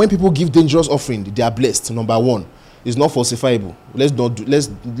noticed that when people give dangerous offering, they are blessed. Number one, it's not falsifiable. Let's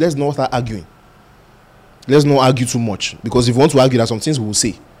not start arguing. Let's not argue too much, because if you want to argue, there are some things we will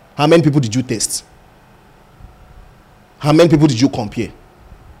say. How many people did you test? How many people did you compare?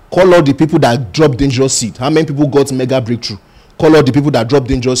 Call out the people that dropped dangerous seed. How many people got mega breakthrough? Call out the people that dropped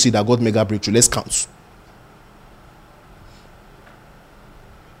dangerous seed that got mega breakthrough. Let's count.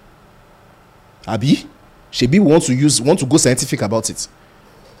 Abi, Shebi want to go scientific about it.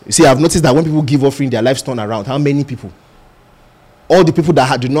 You see, I've noticed that when people give offering, their lives turn around. How many people? All the people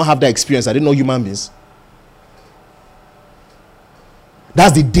that did not have that experience, are they not human beings?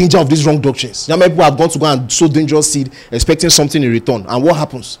 That's the danger of these wrong doctrines. How many people have gone to go and sow dangerous seed, expecting something in return, and what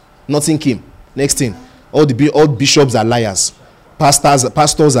happens? Nothing came. Next thing, all bishops are liars. Pastors are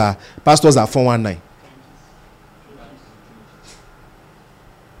 419.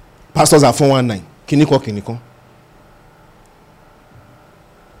 Pastors are 419. Kiniko.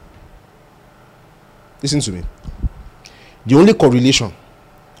 Listen to me. The only correlation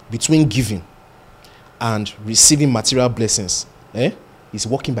between giving and receiving material blessings is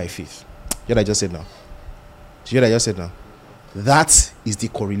walking by faith. You hear what I just said now? You hear what I just said now? That is the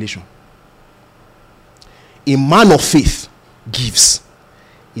correlation. A man of faith gives.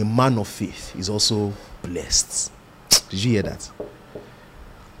 A man of faith is also blessed. Did you hear that?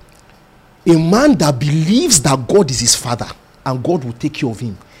 A man that believes that God is his father and God will take care of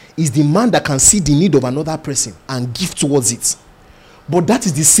him is the man that can see the need of another person and give towards it. But that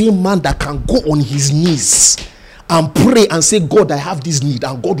is the same man that can go on his knees and pray and say, God, I have this need,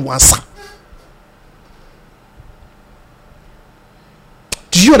 and God will answer.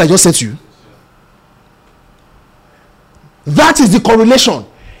 Did you hear what I just said to you? That is the correlation.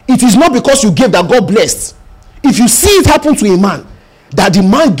 It is not because you gave that God blessed. If you see it happen to a man, that the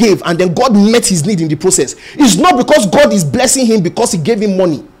man gave and then God met his need in the process, it's not because God is blessing him because he gave him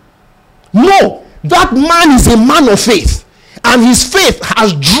money. No, that man is a man of faith, and his faith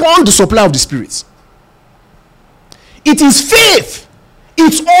has drawn the supply of the Spirit. It is faith.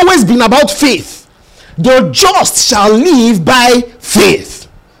 It's always been about faith. The just shall live by faith.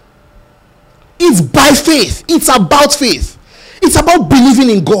 It's by faith. It's about faith. It's about believing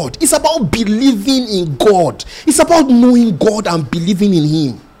in God. It's about believing in God. It's about knowing God and believing in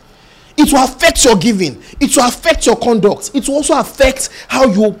him. It will affect your giving. It will affect your conduct. It will also affect how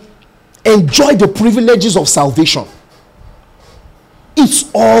you enjoy the privileges of salvation.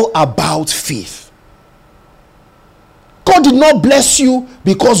 It's all about faith. God did not bless you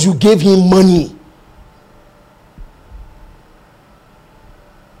because you gave him money.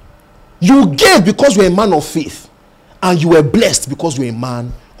 You gave because you are a man of faith, and you were blessed because you are a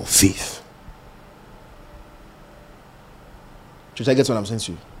man of faith. Should I get what I'm saying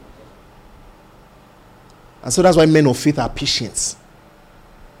to you? And so that's why men of faith are patient.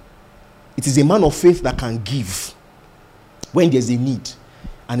 It is a man of faith that can give when there's a need,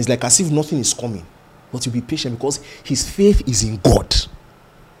 and it's like as if nothing is coming, but you'll be patient because his faith is in God,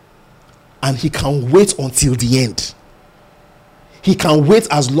 and he can wait until the end. He can wait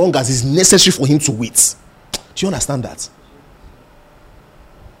as long as it's necessary for him to wait. Do you understand that?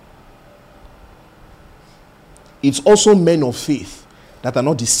 It's also men of faith that are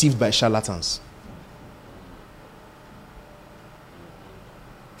not deceived by charlatans.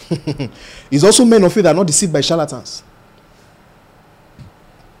 It's also men of faith that are not deceived by charlatans.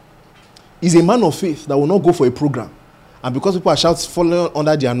 He's a man of faith that will not go for a program, and because people are shouting, falling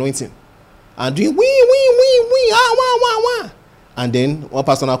under the anointing and doing and then one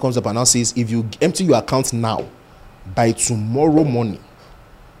pastor now comes up and now says, if you empty your account now, by tomorrow morning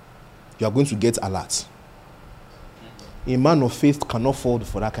you are going to get alert. A man of faith cannot fall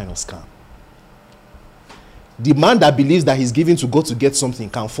for that kind of scam. The man that believes that he's giving to God to get something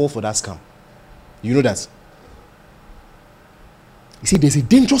can fall for that scam. You know that? You see, there's a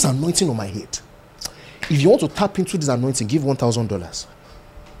dangerous anointing on my head. If you want to tap into this anointing, give $1,000.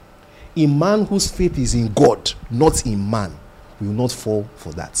 A man whose faith is in God, not in man, will not fall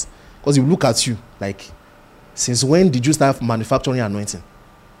for that. Because he will look at you like, since when did you start manufacturing anointing?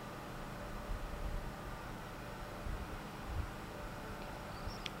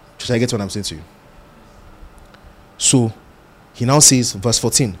 Should I get what I'm saying to you? So, he now says, verse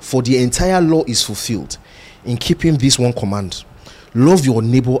 14, for the entire law is fulfilled in keeping this one command: love your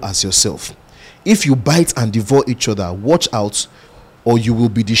neighbor as yourself. If you bite and devour each other, watch out, or you will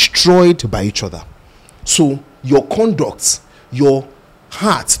be destroyed by each other. So, your conduct, your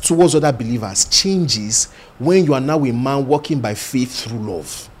heart towards other believers changes when you are now a man walking by faith through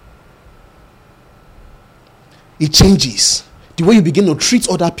love. It changes. The way you begin to treat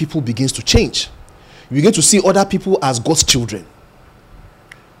other people begins to change. You begin to see other people as God's children.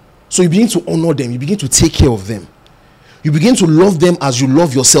 So you begin to honor them. You begin to take care of them. You begin to love them as you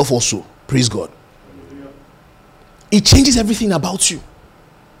love yourself also. Praise God. It changes everything about you.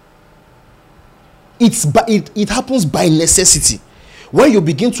 It happens by necessity. When you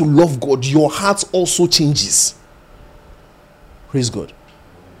begin to love God, your heart also changes. Praise God.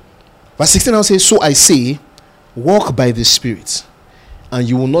 Verse 16 now says, so I say, walk by the Spirit, and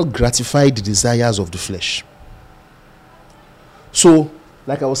you will not gratify the desires of the flesh. So,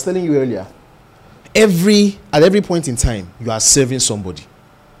 like I was telling you earlier, at every point in time, you are serving somebody.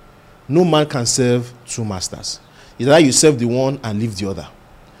 No man can serve two masters. Either you serve the one and leave the other.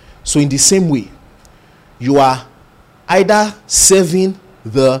 So in the same way, you are either serving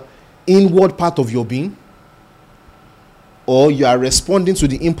the inward part of your being, or you are responding to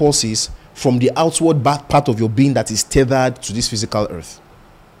the impulses from the outward part of your being that is tethered to this physical earth.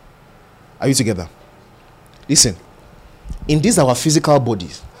 Are you together? Listen, in these our physical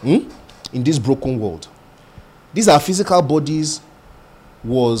bodies, in this broken world, these our physical bodies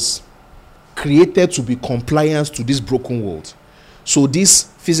was created to be compliant to this broken world. So this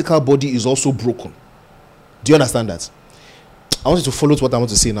physical body is also broken. Do you understand that? I want you to follow what I want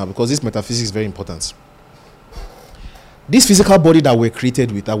to say now, because this metaphysics is very important. This physical body that we're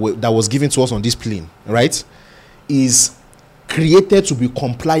created with, that was given to us on this plane, right, is created to be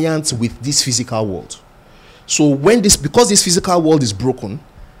compliant with this physical world. So because this physical world is broken,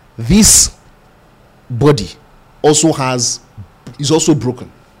 this body is also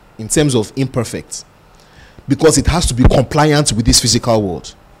broken in terms of imperfect, because it has to be compliant with this physical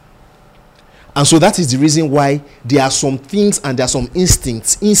world. And so that is the reason why there are some things and there are some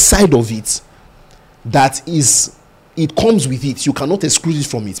instincts inside of it that it comes with it. You cannot exclude it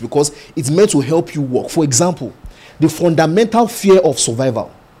from it, because it's meant to help you work. For example, the fundamental fear of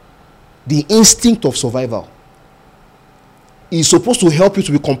survival, the instinct of survival, is supposed to help you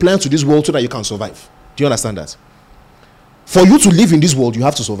to be compliant to this world so that you can survive. Do you understand that? For you to live in this world, you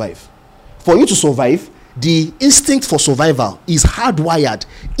have to survive. For you to survive, the instinct for survival is hardwired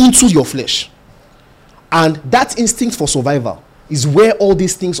into your flesh. And that instinct for survival is where all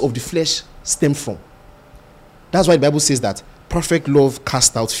these things of the flesh stem from. That's why the Bible says that perfect love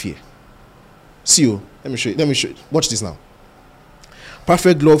casts out fear. See you. Let me show you. Watch this now.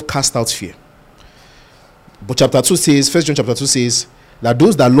 Perfect love casts out fear. But chapter 2 says, 1 John chapter 2 says, that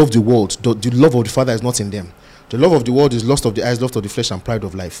those that love the world, the love of the Father is not in them. The love of the world is lust of the eyes, lust of the flesh, and pride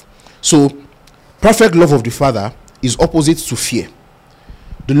of life. So, perfect love of the Father is opposite to fear.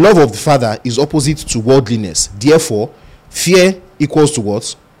 The love of the Father is opposite to worldliness. Therefore, fear equals to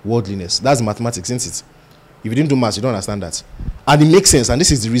what? Worldliness. That's mathematics, isn't it? If you didn't do maths, you don't understand that. And it makes sense, and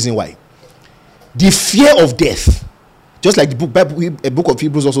this is the reason why. The fear of death, just like a book of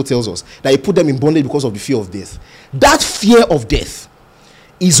Hebrews also tells us, that he put them in bondage because of the fear of death. That fear of death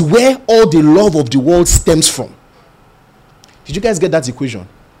is where all the love of the world stems from. Did you guys get that equation?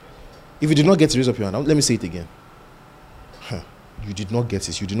 If you did not get it, raise up your hand. Let me say it again. You did not get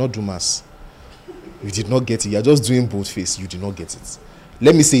it. You did not do maths. You did not get it. You are just doing both face. You did not get it.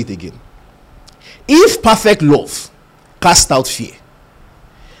 Let me say it again. If perfect love cast out fear,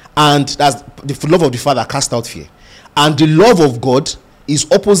 and that's the love of the Father cast out fear, and the love of God is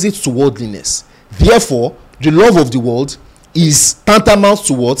opposite to worldliness, therefore the love of the world is tantamount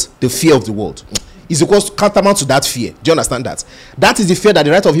to what? The fear of the world. Is equals to tantamount to that fear. Do you understand that? That is the fear that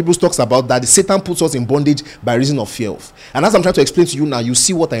the writer of Hebrews talks about, that Satan puts us in bondage by reason of fear of. And as I'm trying to explain to you now, you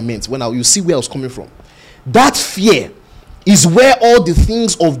see what I meant. You see where I was coming from. That fear is where all the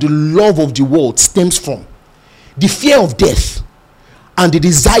things of the love of the world stems from. The fear of death and the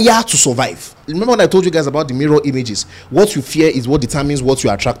desire to survive. Remember when I told you guys about the mirror images? What you fear is what determines what you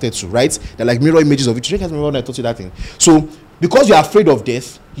are attracted to, right? They're like mirror images of it. Do you guys remember when I told you that thing? So, because you are afraid of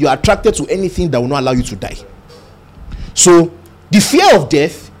death, you are attracted to anything that will not allow you to die. So, the fear of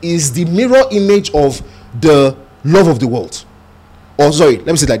death is the mirror image of the love of the world. Or sorry, let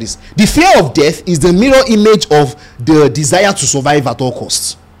me say it like this. The fear of death is the mirror image of the desire to survive at all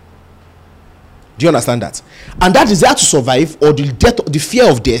costs. Do you understand that? And that desire to survive, or the fear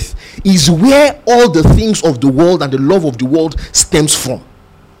of death, is where all the things of the world and the love of the world stems from.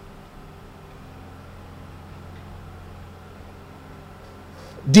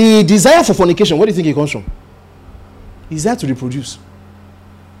 The desire for fornication, where do you think it comes from? Is there to reproduce.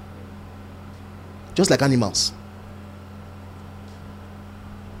 Just like animals.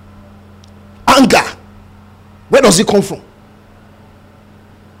 Anger, where does it come from?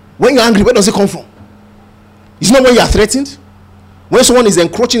 When you're angry, where does it come from? It's not when you are threatened. When someone is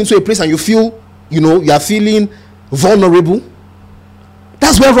encroaching into a place and you feel, you are feeling vulnerable.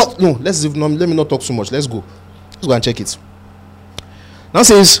 That's where let me not talk so much. Let's go and check it. Now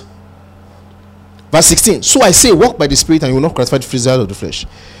says, verse 16. So I say, walk by the Spirit, and you will not gratify the desires of the flesh.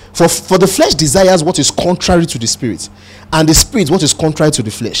 For the flesh desires what is contrary to the Spirit, and the Spirit what is contrary to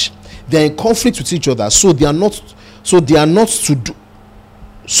the flesh. They are in conflict with each other, so that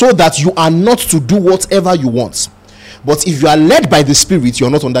you are not to do whatever you want. But if you are led by the Spirit, you are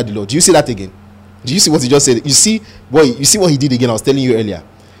not under the law. Do you see that again? Do you see what he just said? You see what he did again? I was telling you earlier.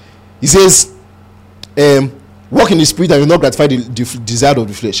 He says, walk in the Spirit and you will not gratify the desire of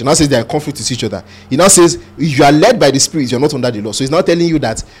the flesh. He now says they are in conflict with each other. He now says, if you are led by the Spirit, you are not under the law. So he's now telling you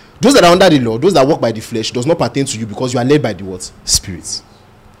that those that are under the law, those that walk by the flesh, does not pertain to you, because you are led by the what? Spirit.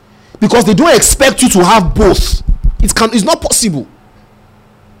 Because they don't expect you to have both. It's not possible.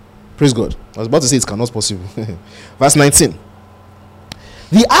 Praise God. I was about to say it's not possible. Verse 19.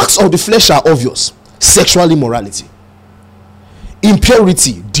 The acts of the flesh are obvious: sexual immorality,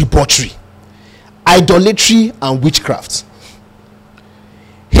 impurity, debauchery, idolatry, and witchcraft,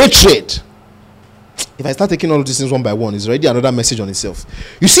 hatred. If I start taking all of these things one by one, it's already another message on itself.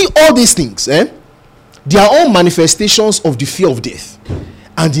 You see, all these things, they are all manifestations of the fear of death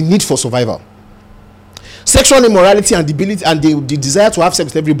and the need for survival. Sexual immorality and the ability and the desire to have sex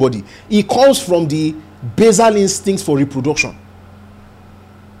with everybody, it comes from the basal instincts for reproduction.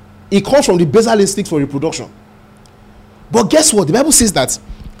 It comes from the basal instincts for reproduction. But guess what? The Bible says that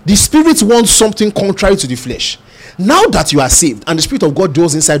the spirit wants something contrary to the flesh. Now that you are saved and the Spirit of God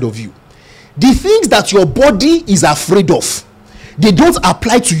dwells inside of you, the things that your body is afraid of, they don't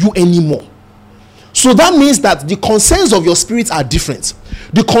apply to you anymore. So that means that the concerns of your spirit are different.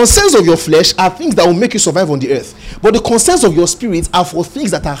 The concerns of your flesh are things that will make you survive on the earth, but the concerns of your spirit are for things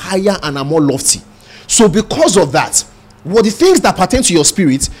that are higher and are more lofty. So because of that, what the things that pertain to your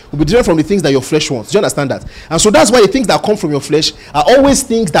spirit will be different from the things that your flesh wants. Do you understand that? And so that's why the things that come from your flesh are always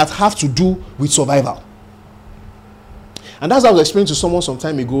things that have to do with survival. And that's what I was explaining to someone some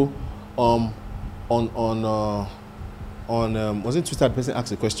time ago. Was it Twitter? The person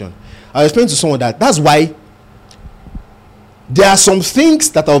asked a question. I was explaining to someone that's why there are some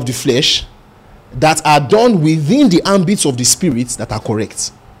things that are of the flesh that are done within the ambits of the spirit that are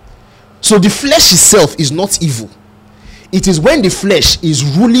correct. So the flesh itself is not evil. It is when the flesh is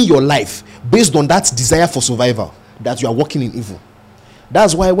ruling your life based on that desire for survival that you are walking in evil.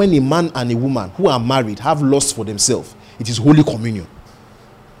 That's why when a man and a woman who are married have lust for themselves, it is Holy Communion.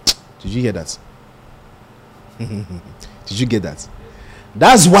 Did you hear that? Did you get that?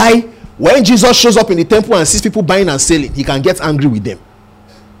 That's why when Jesus shows up in the temple and sees people buying and selling, he can get angry with them.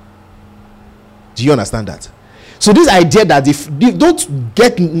 Do you understand that? So this idea that don't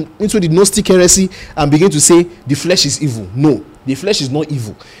get into the Gnostic heresy and begin to say the flesh is evil. No, the flesh is not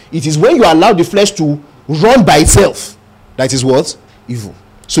evil. It is when you allow the flesh to run by itself that is what? Evil.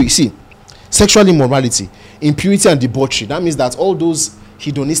 So you see, sexual immorality, impurity and debauchery, that means that all those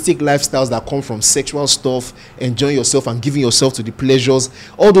hedonistic lifestyles that come from sexual stuff, enjoying yourself and giving yourself to the pleasures,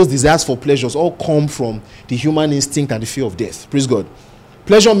 all those desires for pleasures all come from the human instinct and the fear of death. Praise God.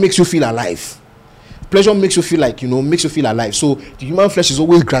 Pleasure makes you feel alive. Pleasure makes you feel like, makes you feel alive. So the human flesh is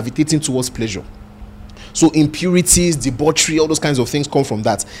always gravitating towards pleasure. So impurities, debauchery, all those kinds of things come from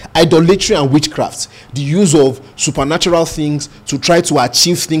that. Idolatry and witchcraft, the use of supernatural things to try to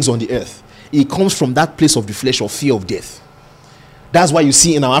achieve things on the earth, it comes from that place of the flesh of fear of death. That's why you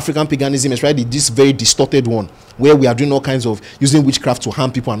see in our African paganism, especially this very distorted one, where we are doing all kinds of using witchcraft to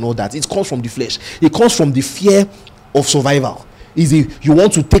harm people and all that. It comes from the flesh. It comes from the fear of survival. You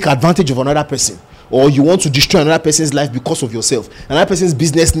want to take advantage of another person, or you want to destroy another person's life because of yourself. Another person's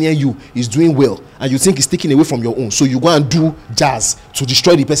business near you is doing well, and you think it's taken away from your own. So you go and do jazz to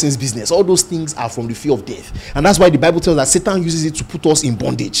destroy the person's business. All those things are from the fear of death. And that's why the Bible tells us that Satan uses it to put us in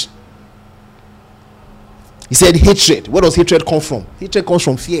bondage. He said hatred. Where does hatred come from? Hatred comes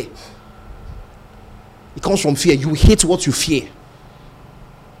from fear. It comes from fear. You hate what you fear.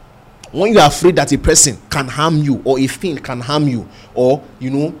 When you are afraid that a person can harm you, or a thing can harm you, or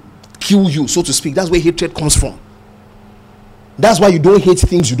kill you, so to speak, that's where hatred comes from. That's why you don't hate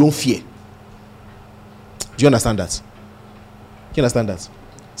things you don't fear. Do you understand that? Do you understand that?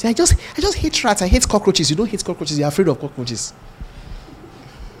 See, I just hate rats. I hate cockroaches. You don't hate cockroaches. You're afraid of cockroaches.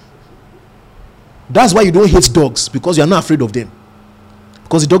 That's why you don't hate dogs, because you're not afraid of them.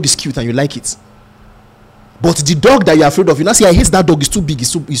 Because the dog is cute and you like it. But the dog that you're afraid of, you now say, I hate that dog, it's too big,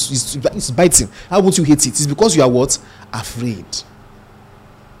 it's biting. How won't you hate it? It's because you are what? Afraid.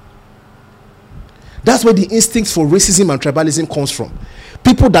 That's where the instinct for racism and tribalism comes from.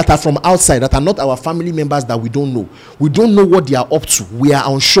 People that are from outside, that are not our family members, that we don't know. We don't know what they are up to. We are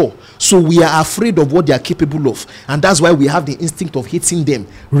unsure. So we are afraid of what they are capable of. And that's why we have the instinct of hating them.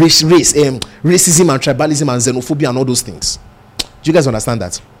 Racism and tribalism and xenophobia and all those things. Do you guys understand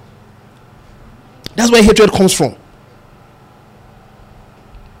that? That's where hatred comes from.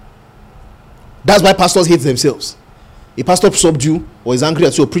 That's why pastors hate themselves. A pastor subdued you, or is angry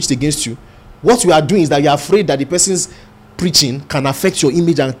at you, or preached against you. What you are doing is that you are afraid that the person's preaching can affect your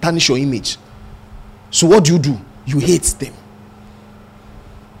image and tarnish your image. So what do? You hate them.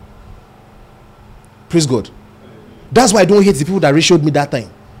 Praise God. That's why I don't hate the people that ratioed me that time.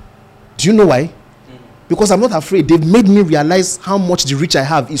 Do you know why? Because I'm not afraid. They've made me realize how much the rich I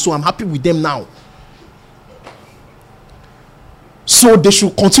have is, so I'm happy with them now. So they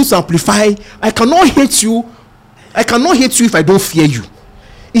should continue to amplify. I cannot hate you if I don't fear you.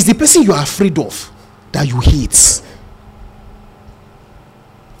 It's the person you are afraid of that you hate.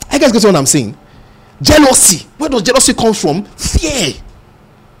 I guys get what I'm saying? Jealousy. Where does jealousy come from? Fear.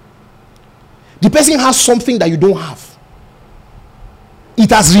 The person has something that you don't have. It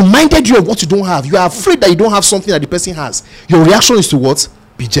has reminded you of what you don't have. You are afraid that you don't have something that the person has. Your reaction is to what?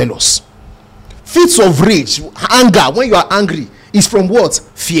 Be jealous. Fits of rage, anger, when you are angry, is from what?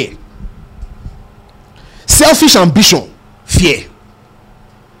 Fear. Selfish ambition, fear.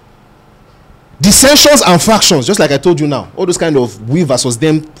 Dissensions and factions, just like I told you now, all those kind of we versus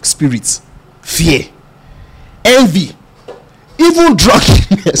them spirits, fear. Envy, even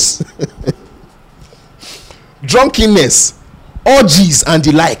drunkenness, drunkenness, orgies, and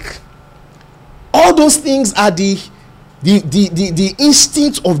the like. All those things are the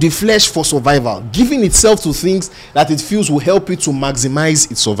instinct of the flesh for survival, giving itself to things that it feels will help it to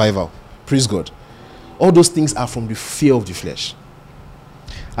maximize its survival. Praise God. All those things are from the fear of the flesh.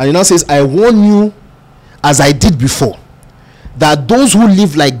 And he now says, I warn you, as I did before, that those who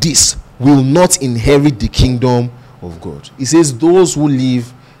live like this will not inherit the kingdom of God. He says, those who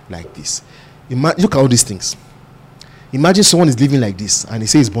live like this. Look at all these things. Imagine someone is living like this and he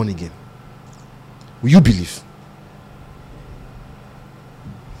says he's born again. Will you believe?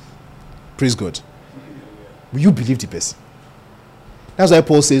 Praise God. Will you believe the person? That's why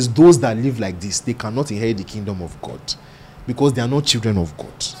Paul says those that live like this, they cannot inherit the kingdom of God, because they are not children of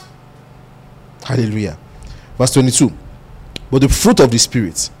God. Hallelujah. Verse 22. But the fruit of the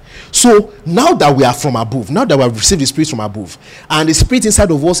Spirit. So now that we are from above, now that we have received the Spirit from above, and the Spirit inside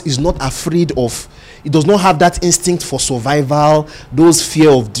of us is not afraid of, it does not have that instinct for survival, those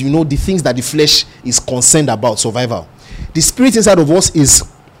fear of, the things that the flesh is concerned about, survival. The Spirit inside of us is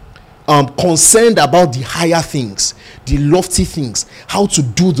concerned about the higher things, the lofty things, how to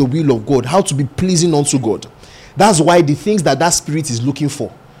do the will of God, how to be pleasing unto God. That's why the things that Spirit is looking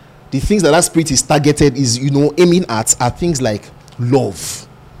for, the things that Spirit is targeted, is aiming at, are things like love.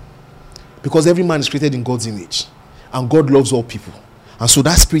 Because every man is created in God's image, and God loves all people, and so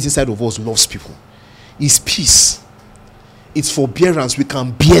that Spirit inside of us loves people. It's peace, it's forbearance. We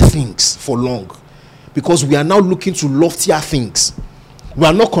can bear things for long because we are now looking to loftier things. We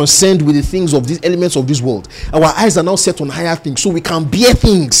are not concerned with the things of these elements of this world. Our eyes are now set on higher things, so we can bear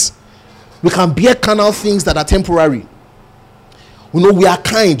things. We can bear carnal things that are temporary. We are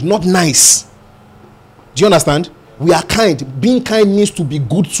kind, not nice. Do you understand? We are kind. Being kind means to be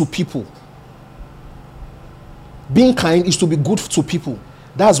good to people. Being kind is to be good to people.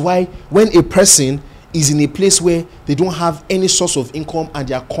 That's why when a person is in a place where they don't have any source of income and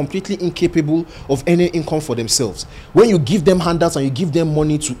they are completely incapable of any income for themselves, when you give them handouts and you give them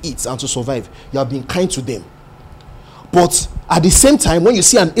money to eat and to survive, you are being kind to them. But at the same time, when you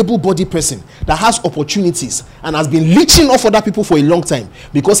see an able-bodied person that has opportunities and has been leeching off other people for a long time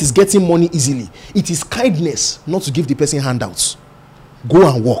because he's getting money easily, it is kindness not to give the person handouts. Go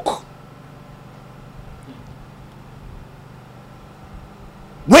and work.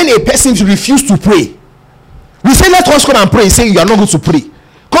 When a person refuses to pray, we say, let us come and pray. You say, you are not going to pray.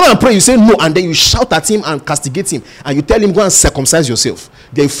 Come and pray. You say no, and then you shout at him and castigate him, and you tell him, go and circumcise yourself.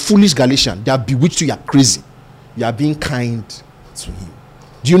 They are foolish Galatians. They are bewitched you. You are crazy. You are being kind to him.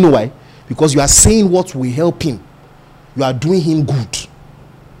 Do you know why? Because you are saying what will help him. You are doing him good.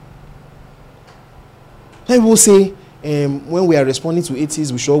 Some people say, when we are responding to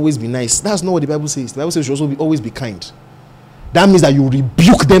atheists, we should always be nice. That's not what the Bible says. The Bible says we should also always be kind. That means that you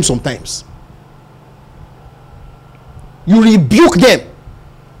rebuke them sometimes. You rebuke them.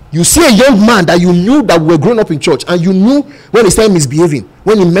 You see a young man that you knew that were growing up in church, and you knew when he started misbehaving,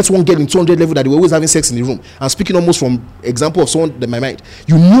 when he met one girl in 200 level that they were always having sex in the room. I'm speaking almost from example of someone in my mind.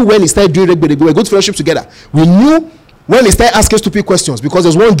 You knew when he started doing regular, they were good fellowship together. We knew when he started asking stupid questions, because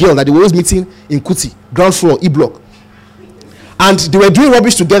there's one girl that they were always meeting in Kuti, ground floor, E block, and they were doing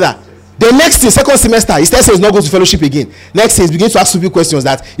rubbish together. The next thing, second semester, he starts saying he's not going to fellowship again. Next thing, he begins to ask stupid questions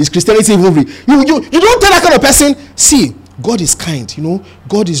that is Christianity even real? You don't tell that kind of person, see, God is kind,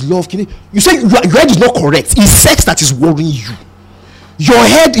 God is love. You say your head is not correct. It's sex that is worrying you. Your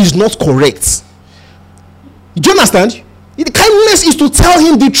head is not correct. Do you understand? The kindness is to tell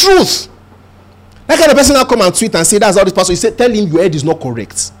him the truth. That kind of person now come and tweet and say that's how this pastor. You say, tell him your head is not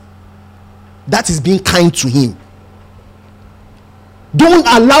correct. That is being kind to him. Don't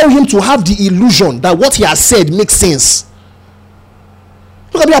allow him to have the illusion that what he has said makes sense.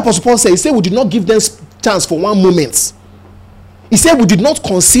 Look at what Apostle Paul said. He said we did not give them chance for one moment. He said we did not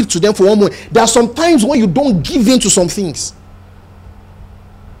concede to them for one moment. There are some times when you don't give in to some things.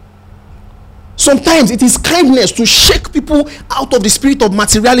 Sometimes it is kindness to shake people out of the spirit of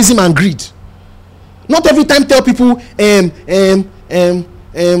materialism and greed. Not every time tell people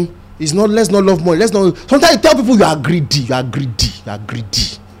it's not, let's not love money. Let's not. Sometimes you tell people you are greedy. You are greedy. You are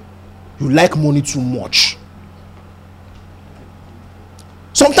greedy. You like money too much.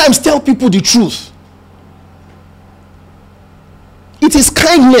 Sometimes tell people the truth. It is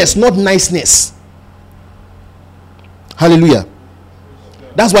kindness, not niceness. Hallelujah.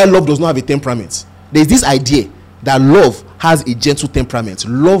 That's why love does not have a temperament. There is this idea that love has a gentle temperament.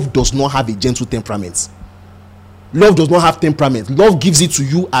 Love does not have a gentle temperament. Love does not have temperament. Love gives it to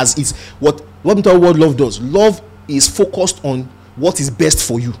you as it's what love does. Love is focused on what is best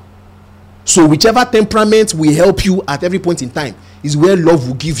for you. So whichever temperament will help you at every point in time is where love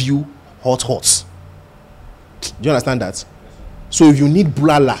will give you hot. Do you understand that? So if you need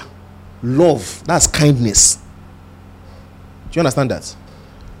blala, love, that's kindness. Do you understand that?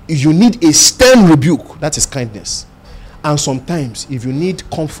 If you need a stern rebuke, that is kindness. And sometimes if you need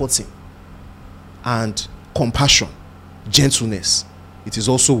comforting and compassion, gentleness, it is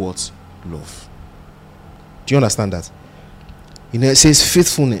also what? Love. Do you understand that? It says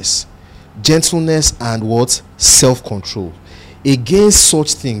faithfulness, gentleness, and what? Self-control. Against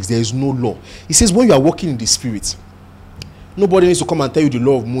such things there is no law. He says when you are walking in the spirit, nobody needs to come and tell you the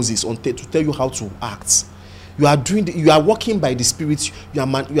law of Moses to tell you how to act. You are walking by the spirit. You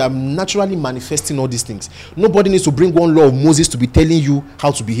are naturally manifesting all these things. Nobody needs to bring one law of Moses to be telling you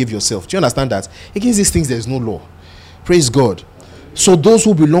how to behave yourself. Do you understand that? Against these things there is no law. Praise God. So those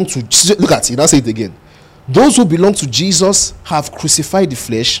who belong to, look at it, I'll say it again. Those who belong to Jesus have crucified the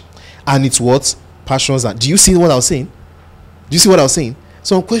flesh and its what? Passions. Do you see what I was saying? Do you see what I was saying?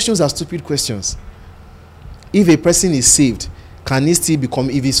 Some questions are stupid questions. If a person is saved, can he still become,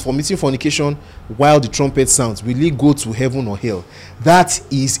 if he's committing fornication while the trumpet sounds, will he go to heaven or hell? That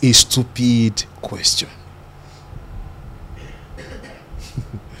is a stupid question.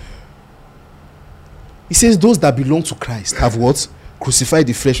 He says those that belong to Christ have what? Crucified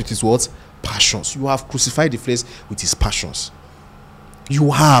the flesh with his what? Passions. You have crucified the flesh with his passions.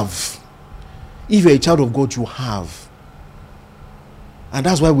 You have. If you're a child of God, you have. And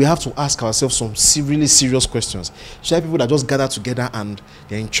that's why we have to ask ourselves some really serious questions. Should I people that just gather together and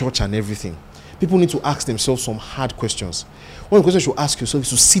they're in church and everything? People need to ask themselves some hard questions. One of the questions you should ask yourself is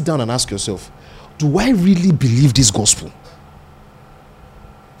to sit down and ask yourself, do I really believe this gospel?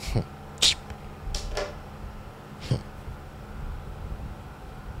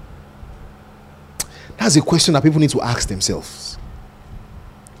 That's a question that people need to ask themselves.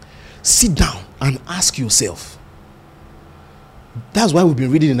 Sit down and ask yourself. That's why we've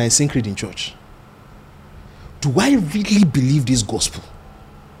been reading the Nicene Creed in church. Do I really believe this gospel?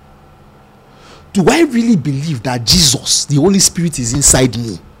 Do I really believe that Jesus, the Holy Spirit, is inside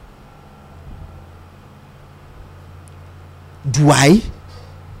me? Do I?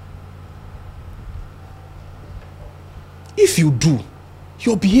 If you do,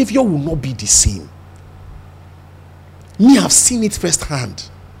 your behavior will not be the same. Me, I've seen it firsthand.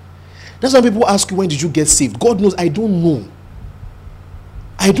 That's why people ask you, when did you get saved? God knows, I don't know.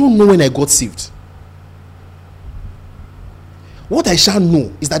 I don't know when I got saved. What I shall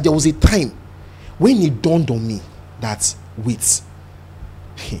know is that there was a time when it dawned on me that, wait,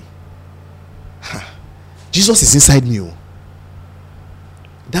 Jesus is inside me.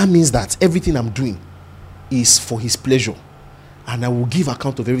 That means that everything I'm doing is for his pleasure, and I will give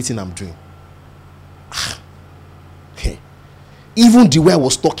account of everything I'm doing. Even the way I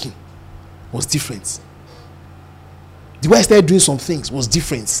was talking was different. The way I started doing some things was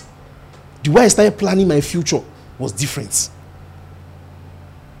different. The way I started planning my future was different.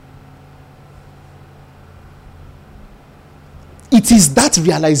 It is that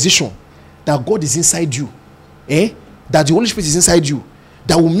realization that God is inside you, that the Holy Spirit is inside you,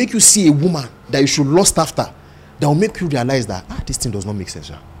 that will make you see a woman that you should lust after, that will make you realize that this thing does not make sense.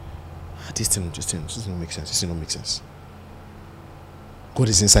 This thing doesn't make sense. This thing don't make sense. God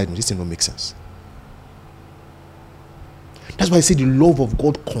is inside me. This thing don't make sense. That's why I say the love of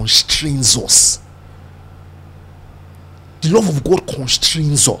God constrains us. The love of God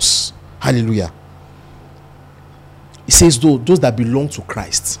constrains us. Hallelujah. It says, those that belong to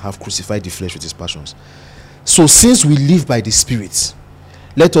Christ have crucified the flesh with his passions. So since we live by the Spirit,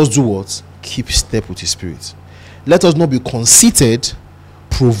 let us do what? Keep step with his Spirit. Let us not be conceited,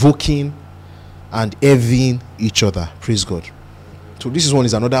 provoking, and envying each other. Praise God. So this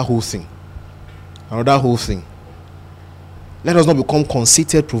is another whole thing. Another whole thing. Let us not become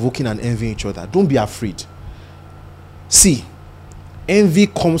conceited, provoking, and envying each other. Don't be afraid. See, envy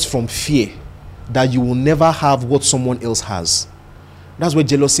comes from fear that you will never have what someone else has. That's where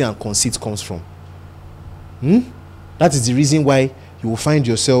jealousy and conceit comes from. That is the reason why you will find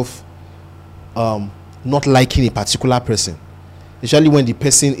yourself not liking a particular person, especially when the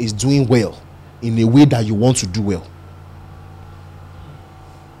person is doing well in a way that you want to do well.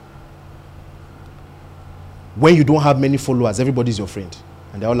 When you don't have many followers, everybody is your friend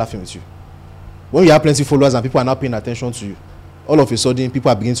and they're all laughing with you. When you have plenty of followers and people are not paying attention to you, all of a sudden people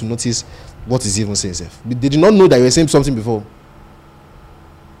are beginning to notice what is even saying. They did not know that you were saying something before.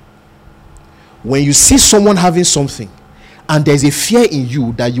 When you see someone having something and there's a fear in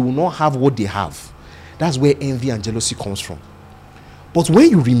you that you will not have what they have, that's where envy and jealousy comes from. But when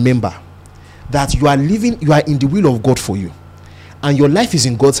you remember that you are in the will of God for you, and your life is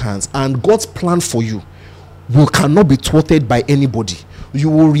in God's hands, and God's plan for you cannot be thwarted by anybody, you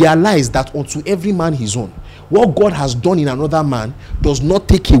will realize that unto every man his own. what God has done in another man does not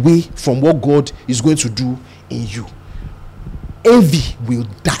take away from what God is going to do in you. Envy will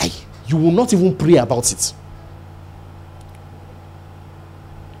die. You will not even pray about it.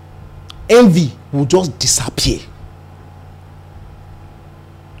 Envy will just disappear.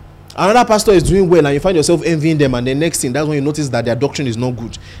 Another pastor is doing well and you find yourself envying them, and the next thing, that's when you notice that their doctrine is not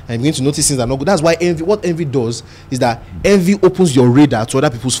good and you begin to notice things are not good. That's why envy, what envy does is that envy opens your radar to other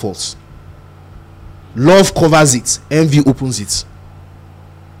people's faults. Love covers it, envy opens it.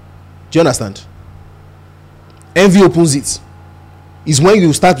 Do you understand? Envy opens it. It's when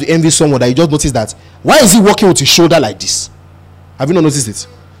you start to envy someone that you just notice that, why is he walking with his shoulder like this? Have you not noticed it?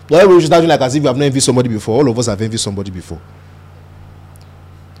 Well, everybody should start doing like as if you have not envied somebody before. All of us have envied somebody before.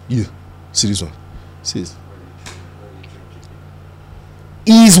 Yeah, see this one. See this.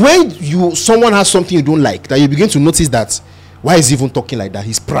 Is when someone has something you don't like that you begin to notice that, why is he even talking like that?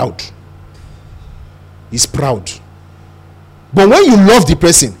 He's proud. He's proud. But when you love the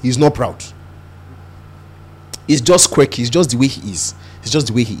person, he's not proud. He's just quirky. He's just the way he is. It's just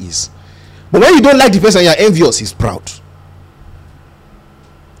the way he is. But when you don't like the person, you're envious, he's proud.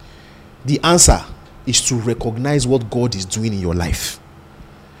 The answer is to recognize what God is doing in your life.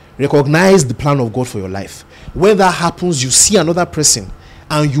 Recognize the plan of God for your life. When that happens, you see another person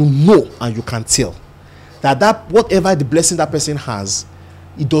and you know and you can tell that whatever the blessing that person has,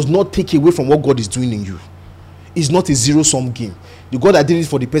 it does not take away from what God is doing in you. It's not a zero-sum game. The God that did it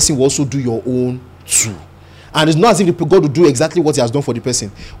for the person will also do your own too. And it's not as if God will do exactly what he has done for the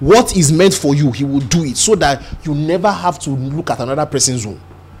person. What is meant for you, he will do it so that you never have to look at another person's own.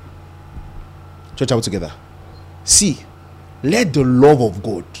 Church, are we together? See, let the love of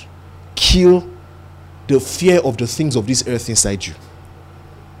God kill the fear of the things of this earth inside you.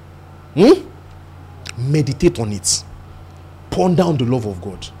 Meditate on it. Ponder on the love of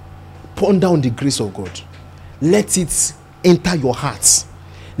God. Ponder on the grace of God. Let it enter your heart.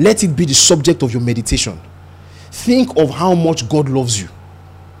 Let it be the subject of your meditation. Think of how much God loves you.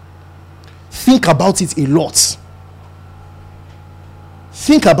 Think about it a lot.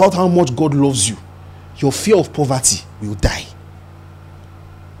 Think about how much God loves you. Your fear of poverty will die.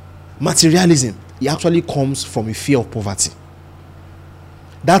 Materialism, it actually comes from a fear of poverty.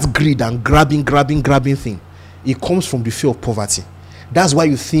 That greed and grabbing thing, it comes from the fear of poverty. That's why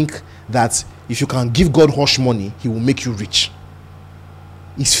you think that if you can give God hush money, he will make you rich.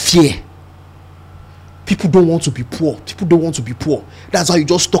 It's fear. People don't want to be poor. People don't want to be poor. That's why you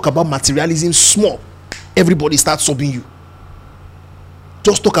just talk about materialism small. Everybody starts sobbing you.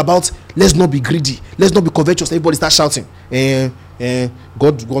 Just talk about, let's not be greedy. Let's not be covetous. Everybody starts shouting.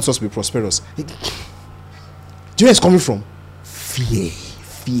 God wants us to be prosperous. Do you know where it's coming from? Fear.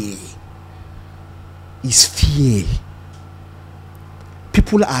 Fear. It's fear.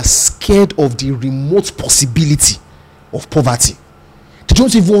 People are scared of the remote possibility of poverty. They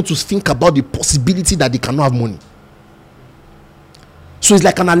don't even want to think about the possibility that they cannot have money. So it's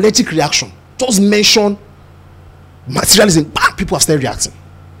like an allergic reaction. Just mention materialism, bam, people have started reacting.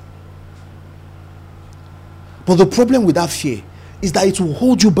 But the problem with that fear is that it will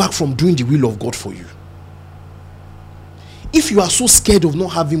hold you back from doing the will of God for you. If you are so scared of not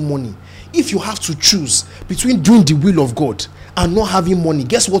having money, if you have to choose between doing the will of God and not having money,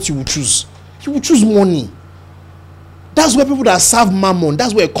 guess what you will choose? You will choose money. That's where people that serve mammon,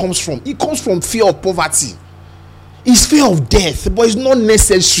 that's where it comes from. It comes from fear of poverty. It's fear of death, but it's not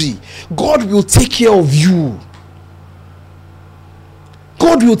necessary. God will take care of you.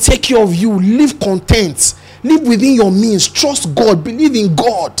 God will take care of you. Live content. Live within your means. Trust God. Believe in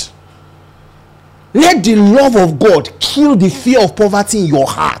God. Let the love of God kill the fear of poverty in your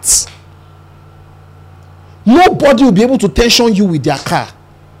heart. Nobody will be able to tension you with their car.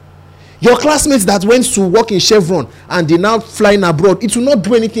 Your classmates that went to work in Chevron and they now flying abroad, it will not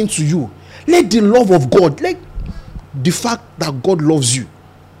do anything to you. Let the love of God, let the fact that God loves you,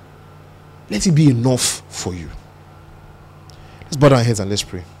 let it be enough for you. Let's bow our heads and let's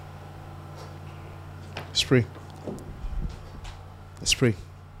pray. Let's pray. Let's pray.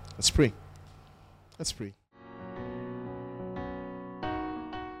 Let's pray. Let's pray.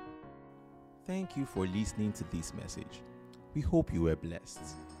 Thank you for listening to this message. We hope you were blessed.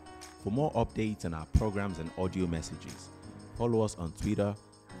 For more updates on our programs and audio messages, follow us on Twitter,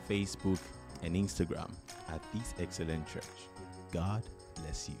 Facebook, and Instagram at This Excellent Church. God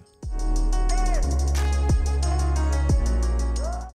bless you.